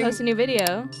notified when I post a new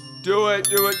video. Do it.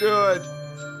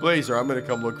 Blazer, I'm gonna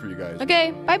come look for you guys.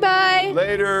 Okay, bye-bye.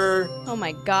 Later. Oh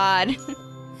my god.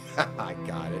 I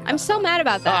got it. I'm so mad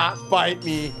about that. Bite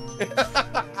me.